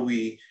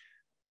we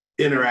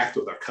interact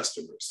with our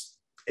customers.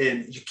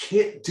 And you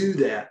can't do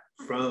that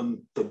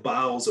from the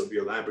bowels of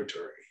your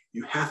laboratory.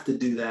 You have to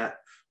do that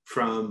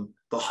from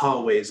the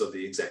hallways of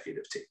the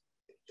executive team.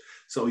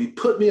 So he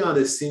put me on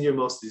his senior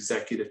most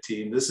executive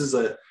team. This is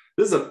a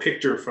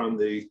picture from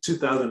the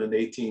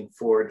 2018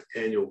 Ford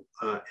annual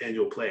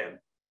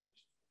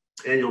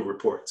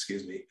report,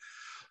 excuse me.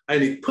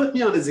 And he put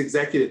me on his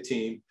executive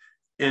team.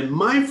 And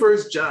my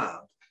first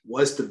job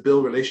was to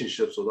build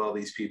relationships with all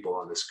these people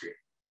on the screen,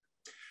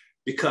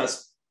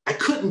 because I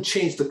couldn't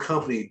change the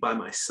company by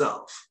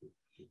myself.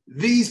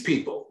 These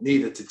people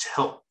needed to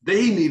help.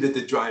 They needed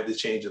to drive the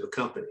change of the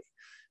company.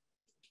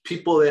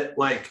 People that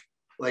like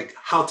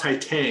Hao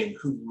Tai-Tang,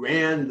 who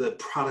ran the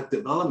product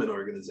development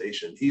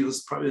organization. He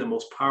was probably the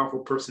most powerful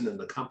person in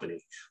the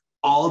company.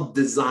 All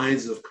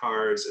designs of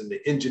cars and the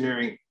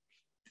engineering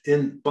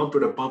in bumper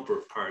to bumper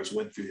of cars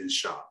went through his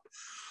shop.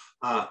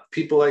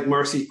 People like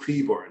Marcy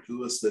Klevorn, who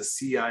was the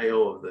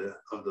CIO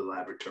of the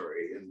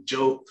laboratory, and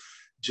Joe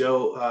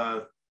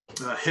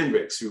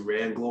Hendricks, who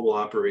ran global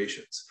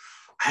operations.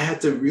 I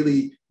had to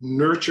really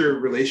nurture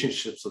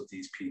relationships with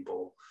these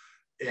people.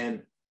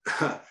 And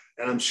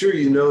I'm sure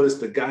you noticed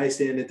the guy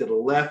standing to the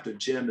left of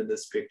Jim in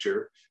this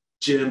picture,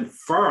 Jim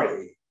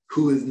Farley,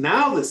 who is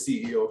now the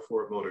CEO of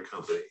Ford Motor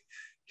Company.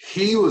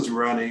 He was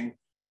running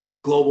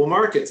global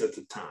markets at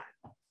the time.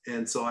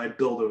 And so I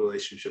built a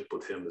relationship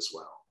with him as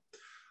well.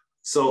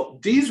 So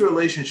these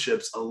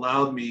relationships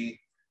allowed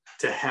me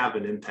to have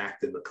an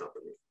impact in the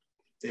company.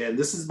 And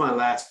this is my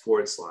last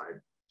Ford slide.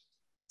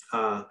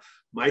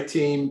 My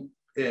team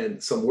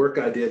and some work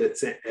I did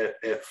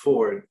at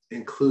Ford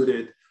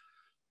included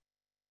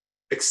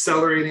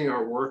accelerating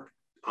our work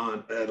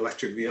on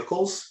electric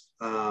vehicles.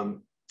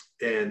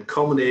 and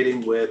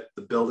culminating with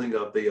the building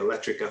of the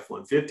electric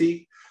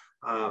F-150.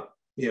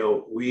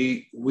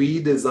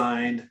 We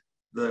designed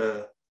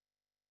the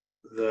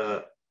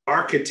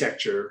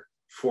architecture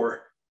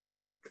for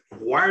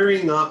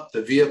wiring up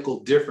the vehicle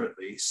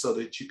differently so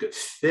that you could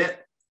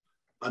fit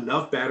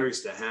enough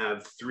batteries to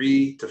have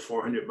 300 to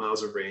 400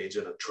 miles of range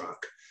in a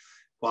truck,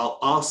 while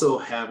also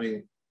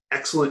having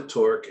excellent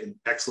torque and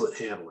excellent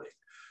handling.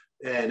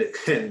 And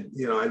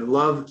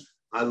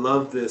I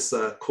love this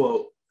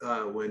quote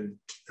when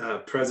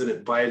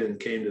President Biden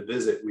came to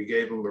visit. We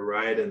gave him a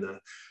ride in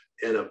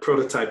a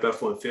prototype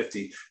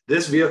F-150.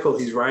 This vehicle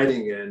he's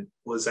riding in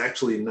was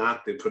actually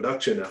not the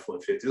production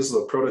F-150. This is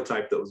a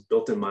prototype that was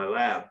built in my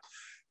lab.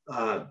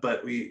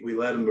 But we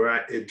let him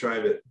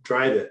drive it,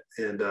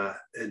 and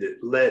it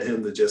led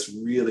him to just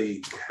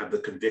really have the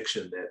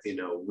conviction that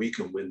we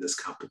can win this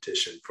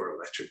competition for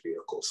electric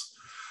vehicles.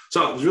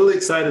 So I was really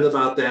excited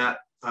about that.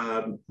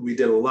 We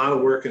did a lot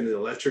of work on the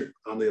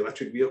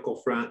electric vehicle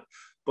front,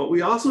 but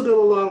we also did a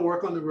lot of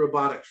work on the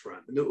robotics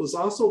front. And it was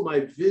also my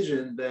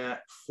vision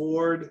that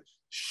Ford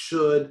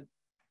should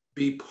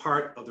be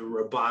part of the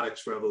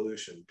robotics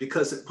revolution,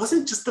 because it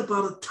wasn't just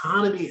about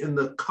autonomy in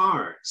the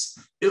cars.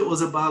 It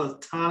was about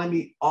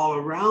autonomy all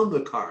around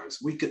the cars.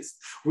 We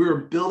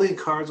were building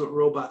cars with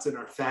robots in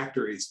our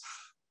factories,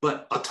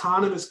 but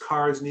autonomous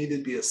cars needed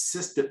to be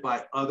assisted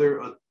by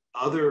other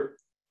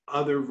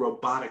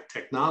robotic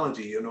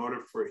technology in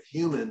order for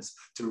humans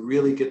to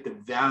really get the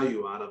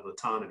value out of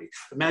autonomy.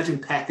 Imagine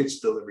package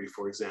delivery,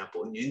 for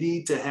example, and you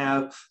need to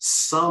have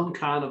some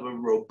kind of a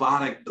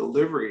robotic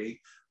delivery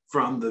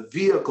from the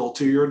vehicle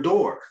to your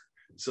door.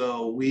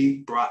 So we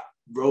brought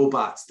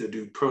robots to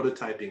do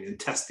prototyping and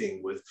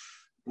testing with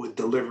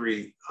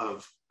delivery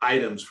of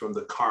items from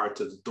the car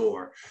to the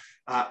door.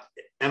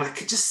 And I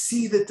could just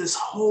see that this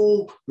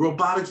whole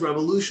robotics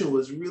revolution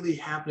was really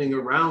happening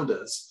around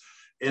us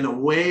in a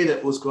way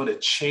that was going to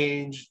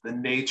change the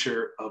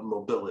nature of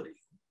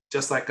mobility,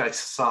 just like I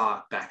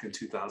saw back in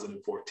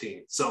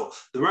 2014. So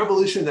the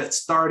revolution that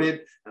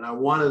started, and I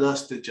wanted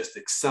us to just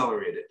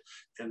accelerate it.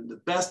 And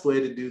the best way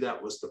to do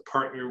that was to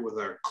partner with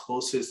our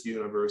closest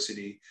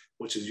university,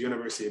 which is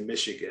University of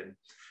Michigan.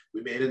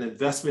 We made an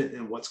investment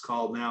in what's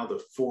called now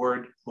the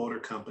Ford Motor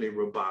Company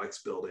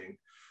Robotics Building.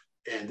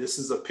 And this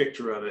is a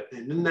picture of it.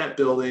 And in that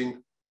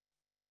building,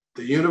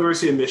 the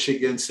University of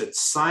Michigan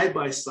sits side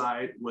by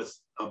side with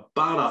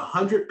about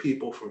 100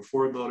 people from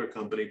Ford Motor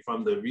Company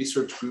from the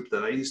research group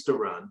that I used to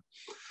run,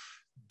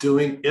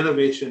 doing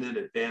innovation in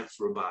advanced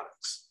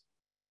robotics.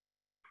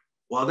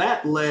 Well,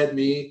 that led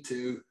me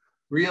to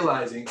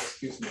realizing,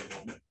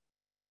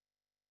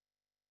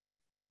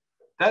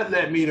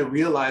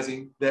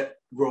 that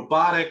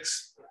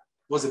robotics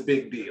was a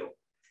big deal.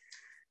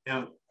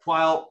 And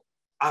while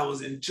I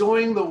was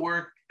enjoying the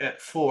work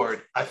at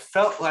Ford, I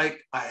felt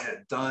like I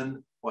had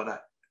done what I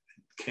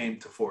came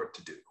to Ford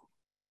to do,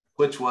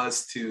 which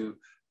was to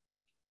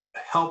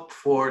help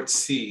Ford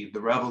see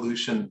the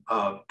revolution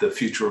of the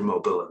future of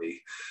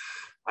mobility.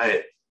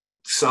 I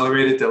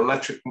accelerated the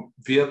electric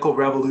vehicle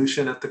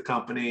revolution at the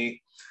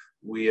company.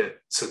 We had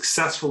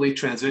successfully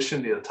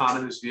transitioned the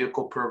autonomous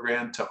vehicle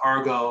program to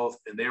Argo,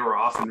 and they were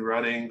off and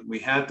running. We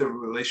had the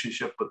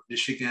relationship with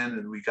Michigan,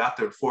 and we got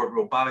the Ford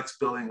Robotics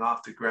Building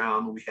off the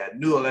ground. We had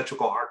new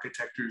electrical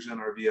architectures in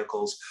our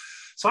vehicles.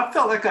 So I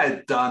felt like I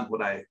had done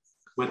what I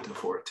went to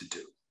Ford to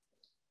do.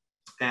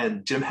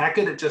 And Jim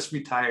Hackett had just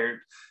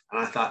retired,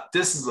 and I thought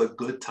this is a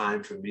good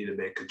time for me to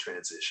make a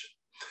transition.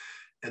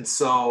 And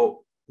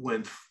so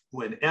when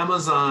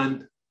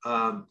Amazon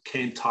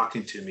came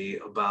talking to me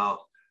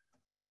about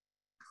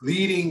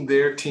leading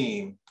their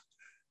team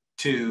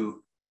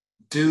to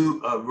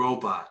do a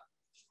robot,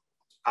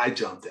 I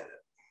jumped at it.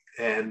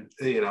 And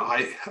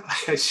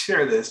I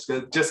share this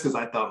just because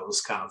I thought it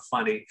was kind of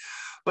funny,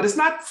 but it's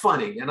not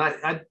funny. And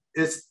I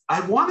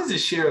wanted to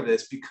share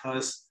this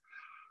because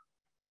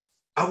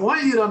I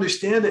want you to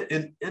understand that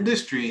in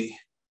industry,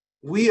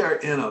 we are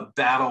in a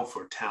battle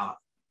for talent,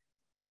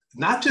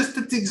 not just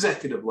at the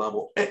executive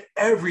level, at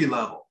every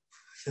level.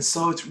 And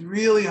so it's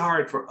really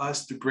hard for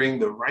us to bring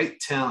the right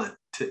talent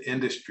to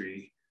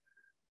industry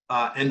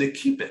and to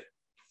keep it.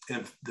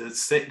 And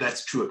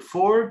that's true at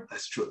Ford,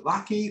 that's true at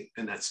Lockheed,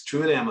 and that's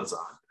true at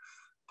Amazon.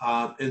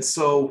 And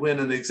so when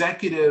an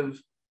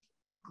executive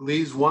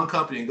leaves one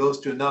company and goes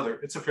to another,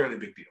 it's a fairly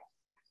big deal.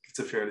 It's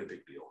a fairly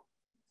big deal.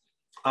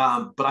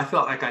 But I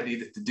felt like I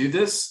needed to do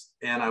this.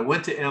 And I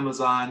went to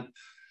Amazon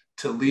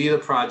to lead a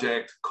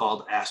project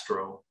called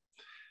Astro.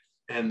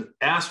 And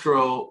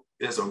Astro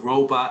is a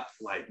robot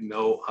like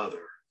no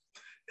other.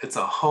 It's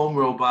a home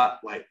robot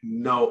like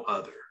no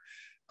other.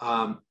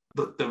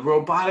 But the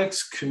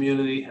robotics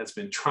community has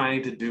been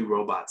trying to do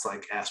robots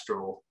like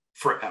Astro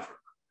forever,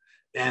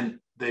 and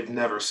they've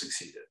never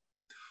succeeded.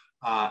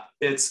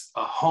 It's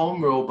a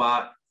home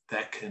robot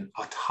that can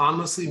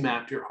autonomously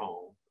map your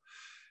home.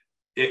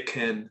 It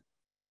can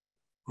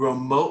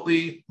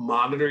remotely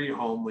monitor your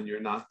home when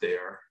you're not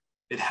there.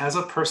 It has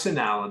a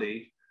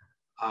personality.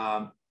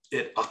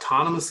 It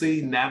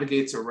autonomously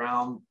navigates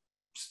around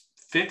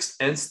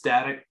fixed and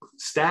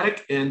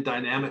static and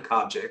dynamic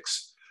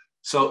objects.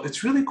 So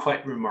it's really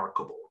quite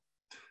remarkable.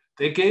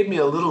 They gave me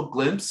a little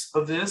glimpse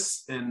of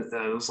this, and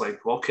I was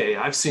like, okay,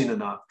 I've seen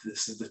enough.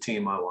 This is the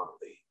team I want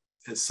to lead.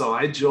 And so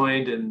I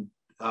joined in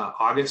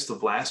August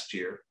of last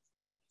year.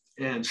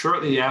 And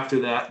shortly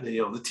after that,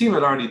 the team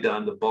had already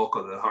done the bulk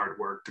of the hard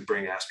work to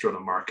bring Astro to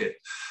market.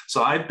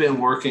 So I've been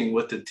working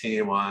with the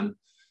team on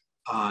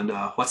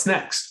what's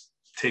next,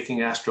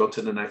 taking Astro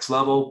to the next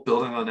level,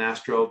 building on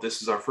Astro.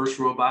 This is our first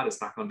robot.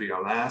 It's not going to be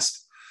our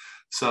last.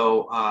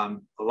 So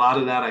a lot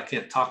of that I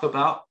can't talk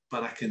about,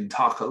 but I can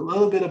talk a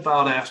little bit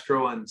about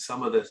Astro and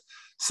some of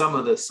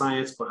the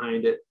science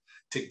behind it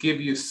to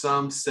give you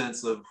some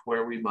sense of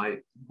where we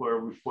might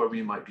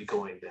be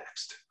going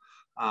next.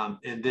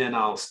 And then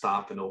I'll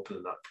stop and open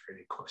it up for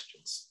any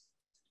questions.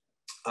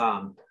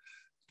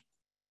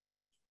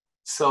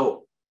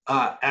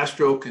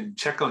 Astro can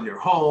check on your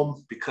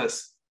home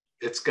because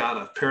it's got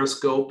a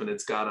periscope and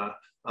it's got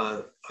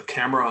a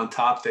camera on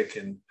top that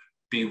can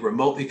be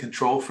remotely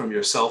controlled from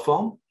your cell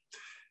phone.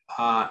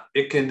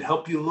 It can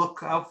help you look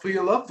out for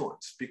your loved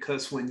ones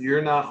because when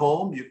you're not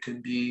home, you can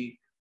be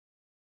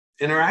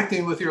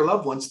interacting with your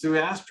loved ones through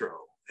Astro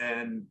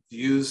and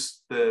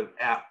use the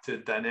app to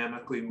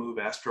dynamically move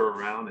Astro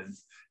around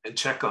and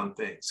check on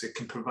things. It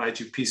can provide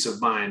you peace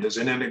of mind. There's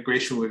an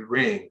integration with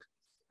Ring.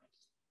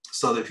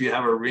 So that if you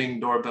have a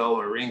Ring doorbell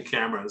or Ring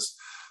cameras,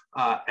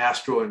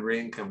 Astro and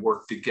Ring can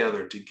work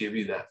together to give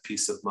you that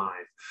peace of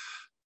mind.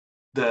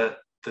 The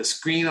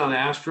screen on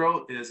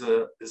Astro is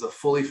a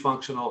fully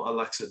functional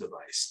Alexa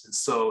device. And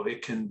so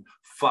it can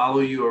follow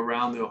you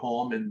around the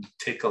home and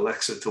take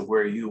Alexa to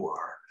where you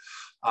are.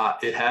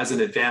 It has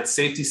an advanced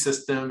safety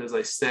system. As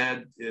I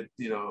said, it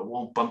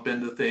won't bump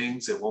into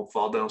things. It won't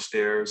fall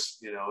downstairs.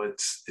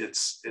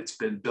 It's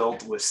been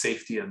built with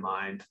safety in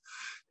mind.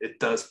 It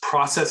does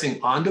processing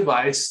on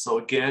device. So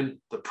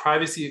again, the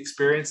privacy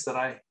experience that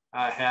I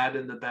had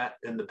in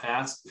the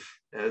past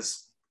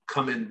has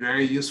come in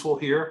very useful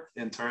here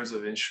in terms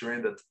of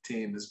ensuring that the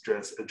team is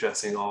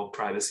addressing all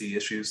privacy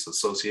issues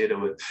associated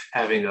with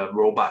having a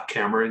robot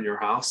camera in your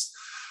house,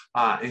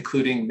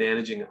 including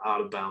managing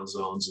out-of-bound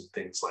zones and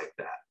things like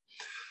that.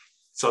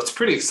 So it's a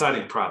pretty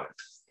exciting product.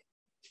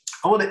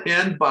 I want to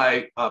end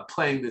by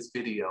playing this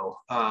video.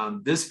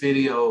 This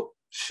video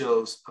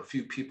shows a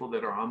few people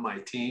that are on my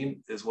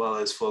team, as well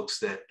as folks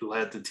that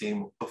led the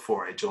team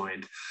before I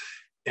joined.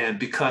 And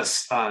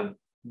because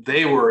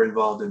they were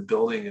involved in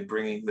building and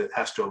bringing the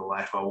Astro to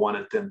life, I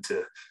wanted them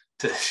to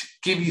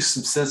give you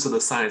some sense of the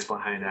science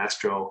behind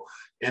Astro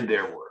in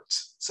their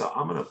words. So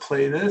I'm going to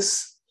play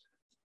this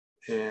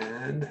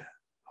and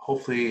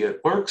hopefully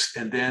it works.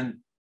 And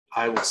then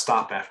I will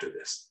stop after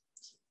this.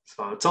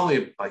 So it's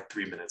only like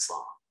 3 minutes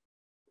long.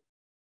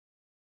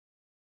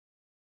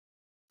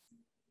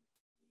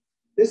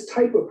 This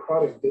type of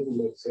product didn't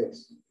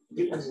exist.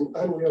 It was an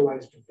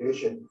unrealized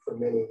vision for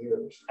many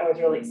years. I was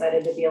really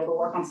excited to be able to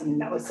work on something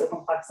that was so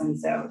complex and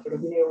so sort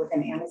of new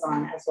within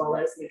Amazon as well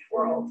as the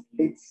world.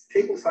 It's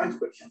taking science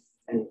fiction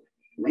and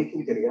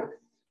making it together.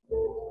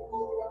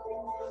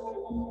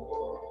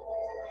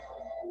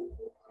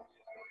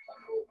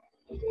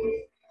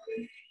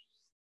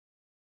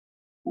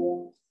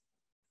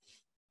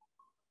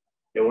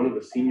 In one of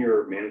the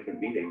senior management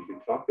meetings, we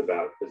talked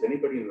about, does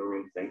anybody in the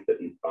room think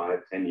that in 5,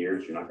 10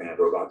 years, you're not going to have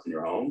robots in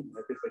your home? And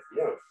everybody's like,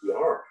 yeah, we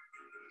are.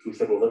 So we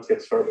said, well, let's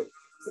get started.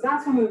 So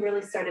that's when we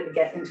really started to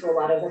get into a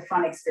lot of the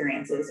fun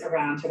experiences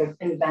around sort of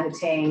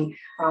inventing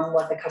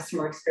what the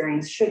customer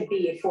experience should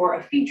be for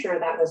a feature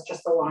that was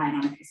just a line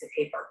on a piece of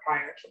paper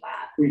prior to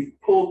that. We've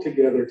pulled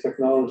together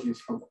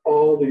technologies from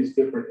all these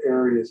different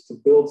areas to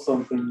build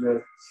something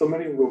that so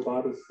many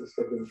roboticists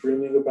have been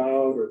dreaming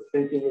about or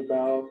thinking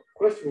about. The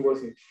question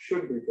wasn't,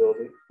 should we build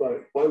it,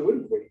 but why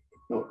wouldn't we?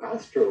 Now,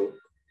 Astro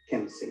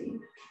can see,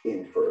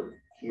 infer,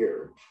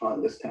 hear,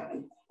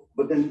 understand,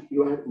 but then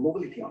you add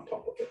mobility on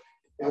top of it.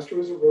 Astro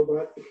is a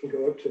robot that can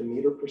go up to a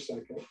meter per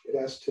second. It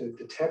has to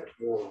detect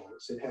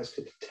walls. It has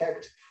to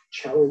detect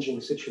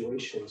challenging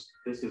situations.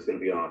 This is going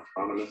to be an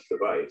autonomous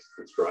device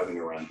that's driving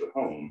around your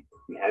home.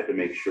 We had to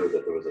make sure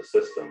that there was a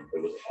system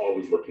that was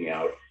always looking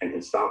out and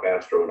can stop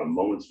Astro at a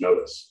moment's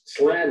notice.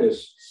 SLAM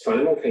is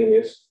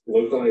simultaneous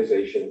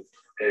localization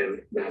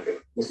and mapping.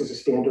 This is a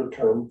standard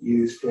term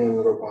used in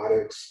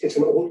robotics. It's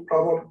an old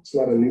problem. It's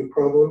not a new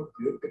problem.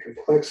 The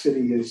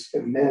complexity is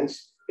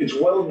immense. It's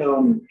well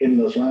known in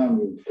the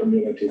SLAM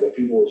community that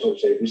people will sort of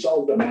say, we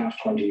solved the math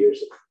 20 years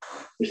ago.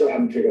 We still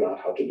haven't figured out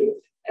how to do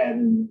it.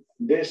 And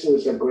this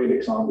is a great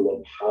example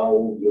of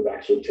how you've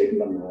actually taken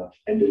the math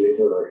and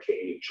delivered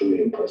a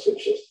truly impressive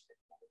system.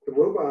 The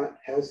robot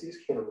has these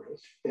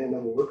cameras and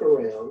it'll look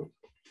around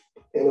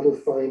and it'll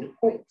find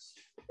points.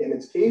 And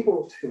it's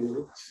able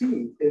to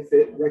see if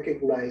it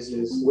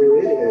recognizes where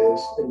it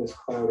is in this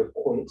cloud of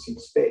points in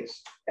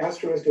space.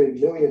 Astro is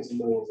doing millions and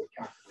millions of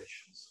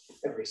calculations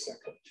every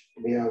second.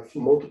 We have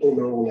multiple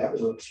neural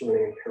networks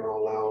running in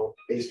parallel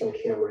based on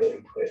camera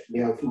input. We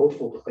have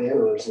multiple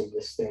planners in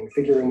this thing,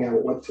 figuring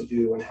out what to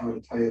do and how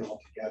to tie it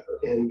all together.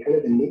 And kind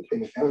of the neat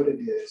thing about it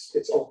is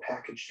it's all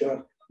packaged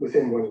up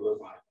within one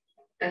robot.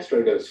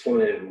 Astro does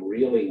flying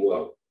really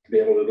well to be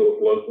able to do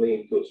it locally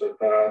and do it so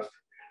fast,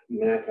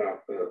 map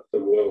out the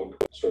world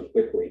so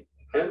quickly.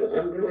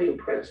 I'm really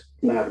impressed.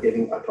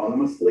 Navigating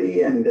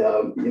autonomously and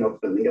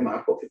building a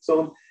map of its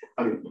own.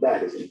 I mean,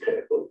 that is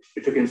incredible.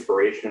 We took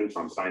inspiration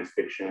from science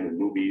fiction and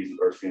movies and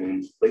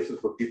cartoons, places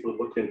where people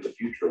looked into the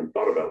future and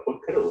thought about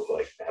what could it look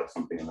like to have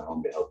something in the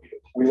home to help you.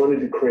 We wanted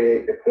to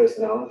create a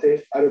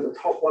personality. Out of the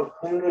top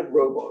 100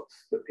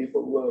 robots that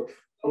people love,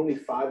 only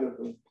 5 of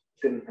them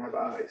didn't have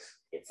eyes.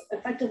 It's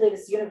effectively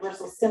this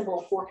universal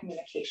symbol for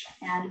communication.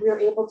 And we were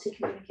able to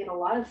communicate a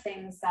lot of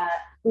things that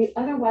we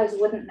otherwise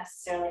wouldn't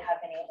necessarily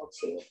have been able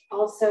to.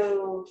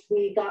 Also,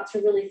 we got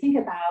to really think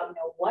about,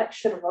 what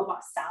should a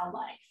robot sound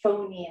like?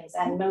 Phonemes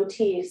and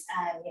motifs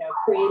and,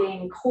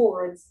 creating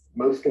chords.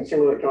 Most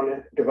consumer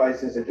electronic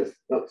devices are just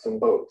nuts and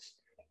bolts.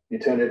 You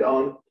turn it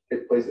on,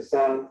 it plays a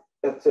sound,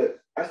 that's it.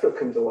 Astro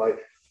comes alive.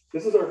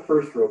 This is our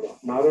first robot,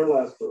 not our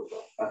last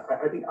robot.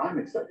 I think I'm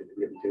excited to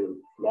be able to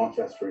launch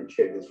Astro and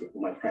share this with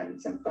my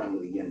friends and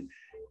family and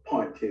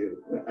point to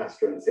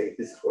Astro and say,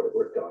 this is what it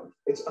worked on.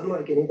 It's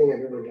unlike anything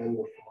I've ever done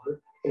before.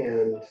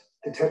 And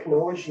the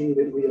technology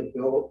that we have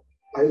built,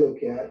 I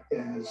look at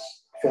as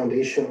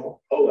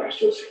foundational. Oh,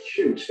 Astro is a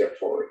huge step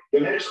forward. The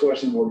next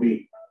question will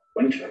be,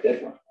 when should I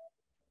get one?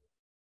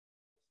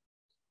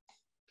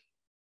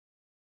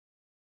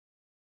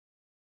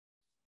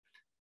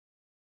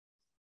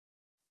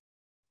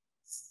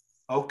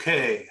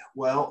 Okay,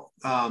 well,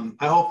 I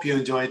hope you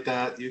enjoyed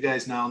that. You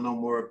guys now know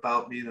more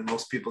about me than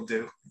most people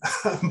do,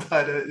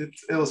 but it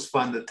was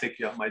fun to take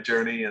you on my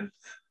journey, and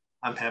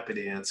I'm happy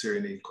to answer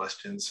any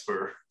questions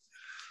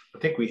I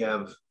think we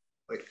have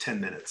like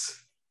 10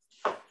 minutes.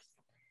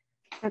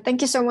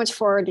 Thank you so much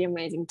for the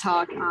amazing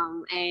talk.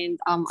 I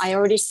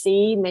already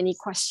see many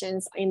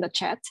questions in the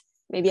chat.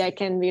 Maybe I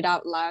can read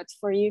out loud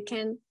for you,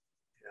 Ken.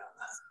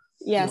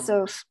 Yeah,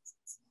 so.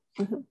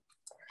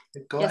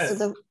 Go ahead.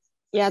 So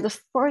the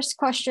first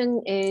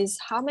question is,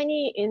 how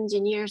many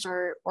engineers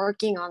are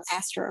working on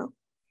Astro?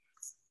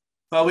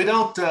 Well, we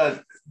don't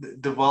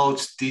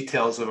divulge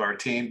details of our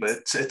team,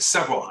 but it's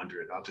several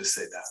hundred. I'll just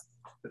say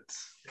that.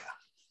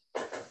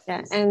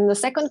 Yeah, and the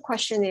second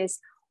question is,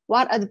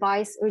 what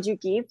advice would you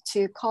give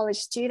to college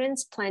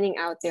students planning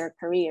out their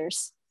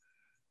careers?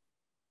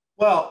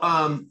 Well,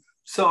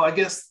 so I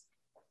guess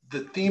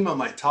the theme of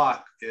my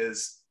talk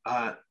is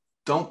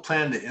don't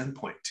plan the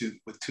endpoint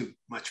with too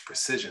much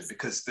precision,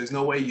 because there's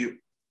no way you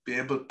be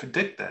able to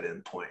predict that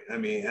endpoint. I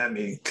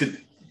mean,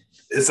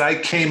 as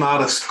I came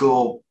out of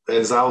school,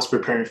 as I was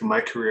preparing for my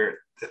career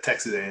at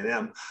Texas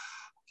A&M,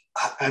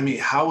 I mean,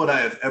 how would I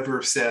have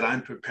ever said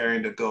I'm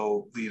preparing to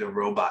go lead a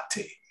robot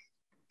team?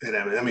 And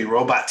I mean,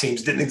 robot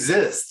teams didn't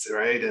exist,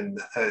 right? And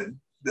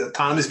the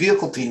autonomous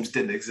vehicle teams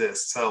didn't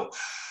exist.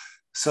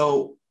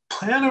 So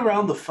plan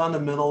around the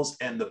fundamentals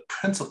and the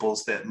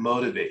principles that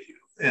motivate you.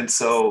 And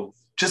so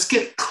just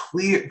get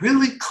clear,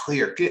 really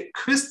clear, get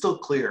crystal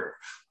clear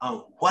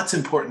on what's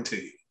important to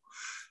you.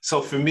 So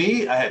for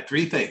me, I had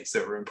 3 things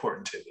that were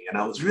important to me, and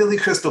I was really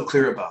crystal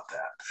clear about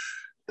that.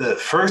 The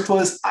first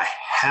was, I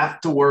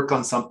have to work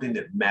on something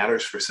that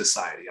matters for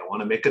society. I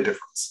want to make a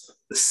difference.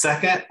 The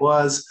second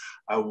was,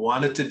 I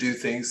wanted to do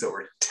things that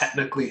were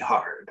technically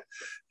hard.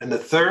 And the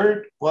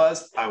third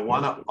was, I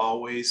want to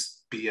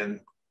always be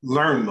in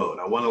learn mode.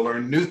 I want to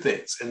learn new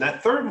things. And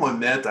that third one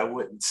meant I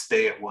wouldn't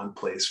stay at one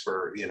place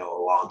for, a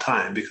long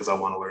time, because I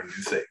want to learn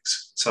new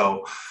things.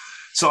 So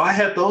I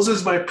had those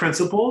as my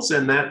principles,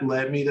 and that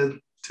led me to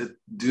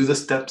do the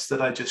steps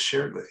that I just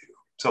shared with you.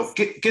 So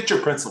get your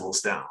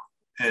principles down,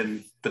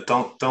 but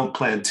don't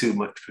plan too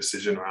much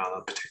precision around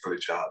a particular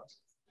job.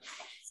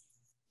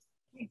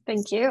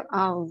 Thank you.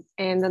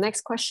 And the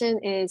next question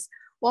is,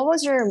 what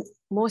was your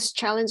most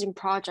challenging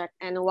project,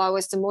 and what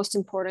was the most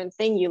important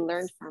thing you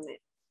learned from it?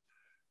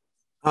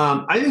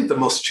 I think the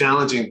most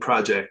challenging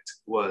project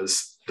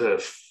was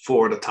the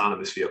Ford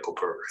autonomous vehicle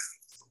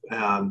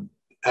program.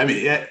 I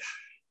mean,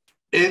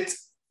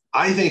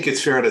 I think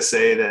it's fair to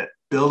say that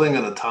building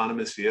an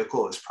autonomous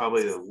vehicle is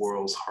probably the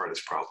world's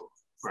hardest problem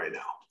right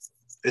now.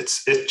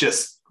 It's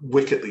just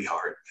wickedly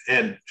hard.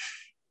 And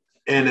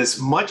as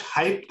much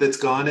hype that's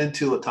gone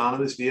into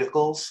autonomous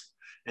vehicles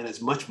and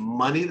as much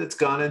money that's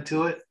gone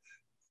into it,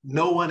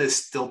 no one has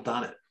still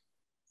done it.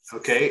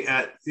 Okay,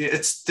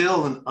 it's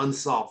still an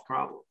unsolved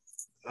problem.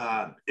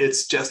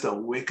 It's just a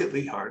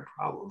wickedly hard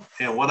problem.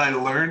 And what I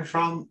learned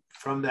from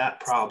that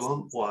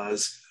problem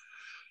was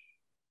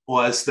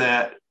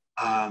that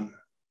I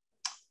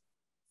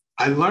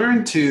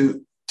learned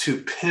to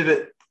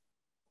pivot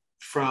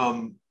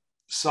from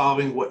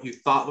solving what you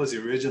thought was the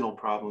original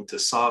problem to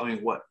solving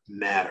what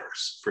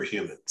matters for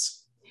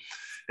humans.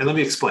 And let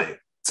me explain.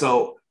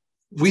 So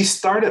we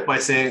started by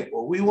saying,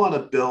 well, we want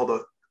to build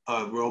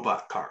a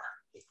robot car.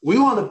 We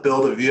want to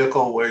build a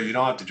vehicle where you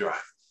don't have to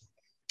drive,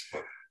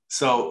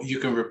 so you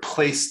can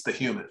replace the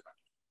human.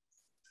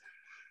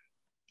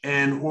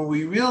 And when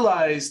we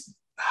realized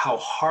how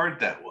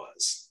hard that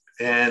was,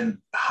 and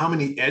how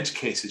many edge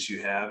cases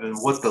you have, and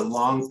what the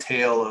long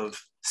tail of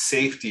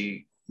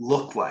safety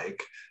looked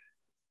like,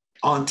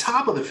 on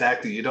top of the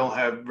fact that you don't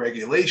have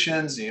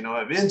regulations, you don't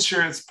have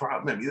insurance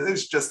problem. I mean,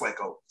 there's just like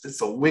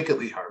it's a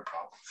wickedly hard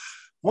problem.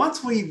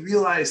 Once we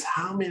realized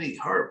how many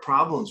hard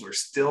problems were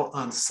still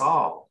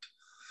unsolved,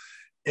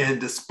 and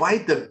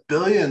despite the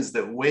billions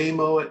that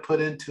Waymo had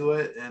put into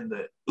it and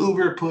that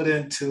Uber put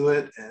into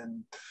it,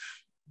 and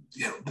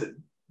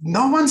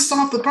no one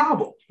solved the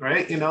problem,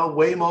 right?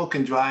 Waymo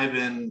can drive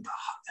in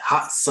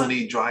hot,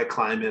 sunny, dry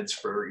climates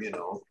for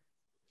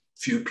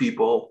few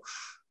people,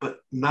 but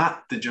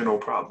not the general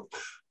problem.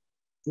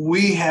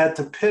 We had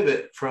to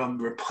pivot from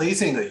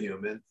replacing a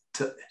human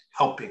to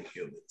helping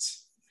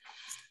humans.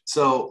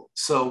 So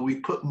we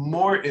put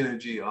more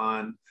energy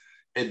on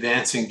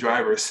advancing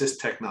driver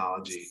assist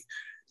technology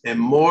and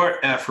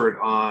more effort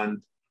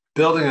on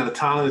building an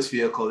autonomous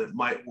vehicle that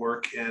might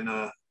work in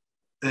a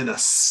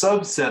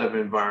subset of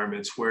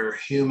environments where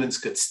humans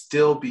could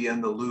still be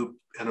in the loop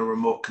in a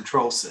remote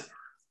control center.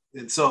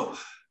 And so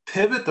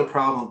pivot the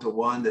problem to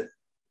one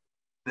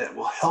that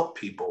will help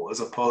people as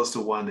opposed to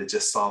one that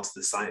just solves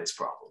the science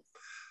problem.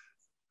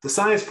 The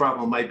science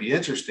problem might be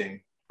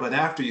interesting, but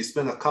after you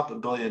spend a couple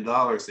 $2 billion,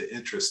 the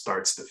interest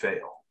starts to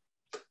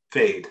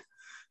fade.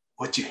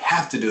 What you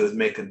have to do is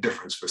make a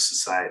difference for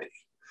society.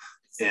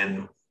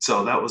 And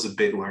so that was a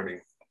big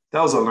learning.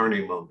 That was a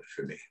learning moment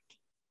for me.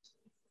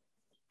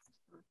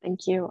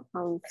 Thank you.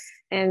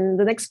 And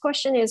the next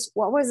question is,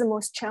 what was the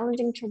most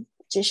challenging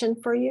transition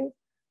for you?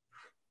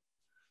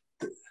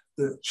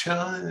 The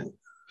challenge.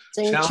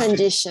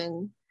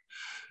 Transition.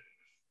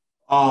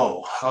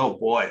 Oh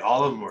boy,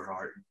 all of them were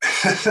hard.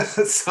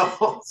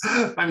 So,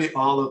 I mean,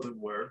 all of them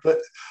were, but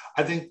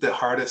I think the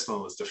hardest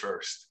one was the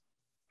first.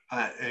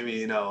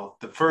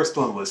 The first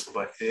one was,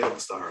 but it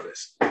was the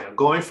hardest.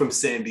 Going from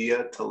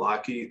Sandia to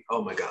Lockheed,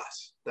 oh my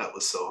gosh, that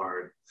was so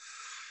hard.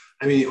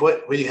 I mean,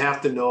 what you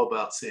have to know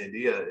about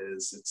Sandia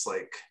is it's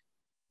like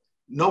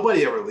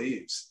nobody ever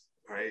leaves,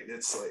 right?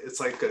 It's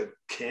like a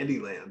candy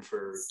land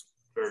for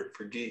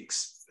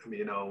geeks. I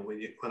mean,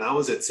 when I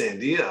was at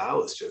Sandia, I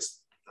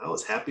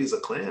was happy as a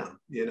clam.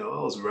 I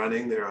was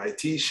running their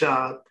IT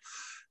shop.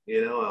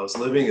 I was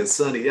living in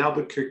sunny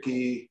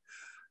Albuquerque.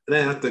 I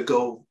didn't have to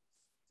go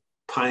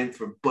pine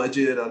for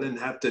budget. I didn't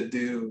have to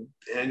do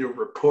annual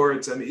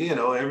reports. I mean,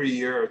 every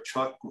year a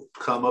truck would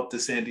come up to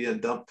Sandia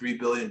and dump $3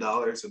 billion at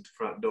the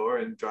front door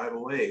and drive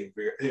away.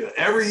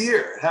 Every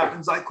year it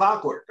happens like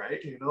clockwork,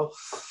 right?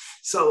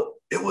 So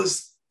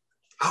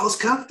I was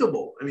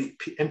comfortable. I mean,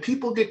 and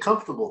people get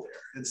comfortable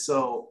there. And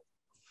so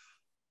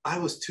I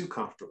was too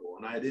comfortable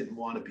and I didn't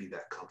want to be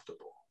that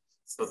comfortable.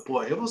 But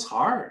boy, it was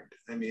hard.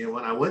 I mean,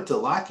 when I went to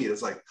Lockheed, it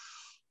was like,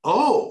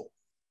 oh,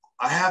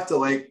 I have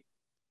to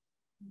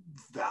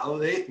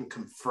validate and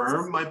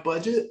confirm my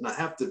budget. And I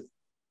have to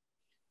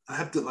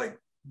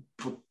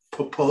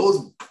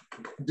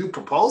do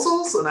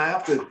proposals, and I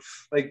have to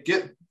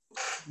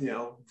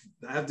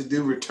I have to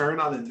do return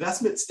on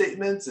investment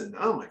statements, and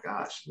oh my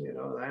gosh,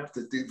 I have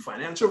to do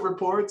financial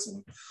reports,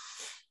 and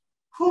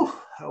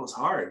that was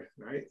hard,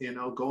 right?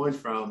 Going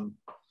from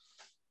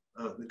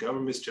the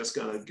government's just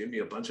gonna give me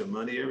a bunch of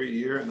money every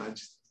year and I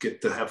just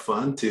get to have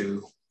fun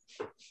to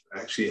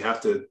actually have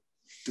to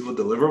do a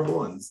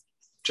deliverable and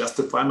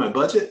justify my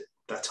budget.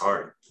 That's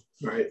hard,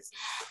 right?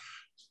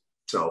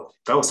 So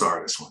that was the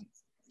hardest one.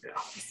 Yeah.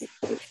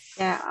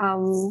 Yeah,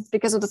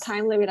 because of the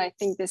time limit, I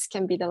think this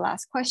can be the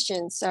last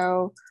question.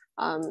 So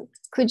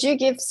could you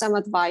give some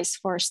advice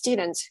for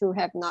students who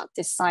have not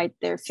decided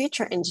their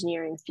future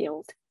engineering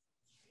field?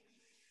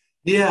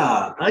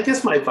 Yeah, I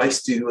guess my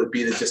advice to you would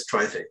be to just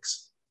try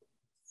things.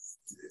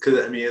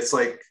 Because I mean, it's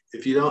like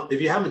if you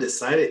haven't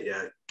decided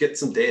yet, get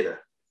some data.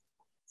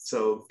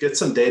 So get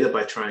some data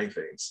by trying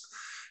things.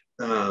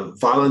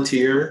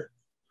 Volunteer.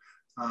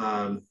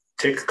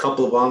 Take a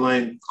couple of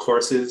online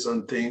courses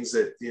on things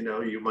that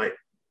you might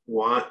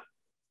want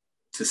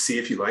to see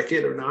if you like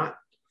it or not.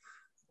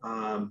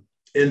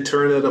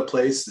 Intern at a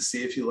place to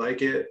see if you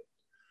like it.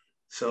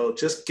 So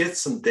just get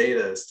some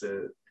data as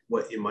to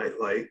what you might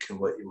like and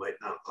what you might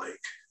not like,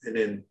 and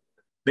then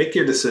make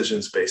your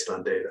decisions based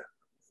on data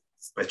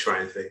by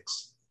trying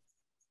things.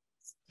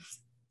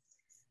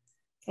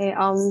 Okay,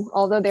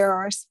 although there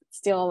are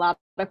still a lot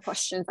of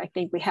questions, I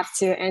think we have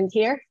to end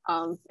here.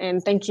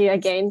 And thank you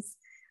again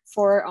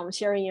for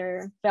sharing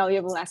your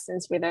valuable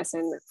lessons with us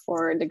and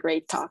for the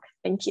great talk.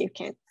 Thank you,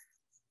 Ken.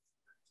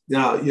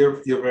 No,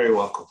 you're very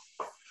welcome.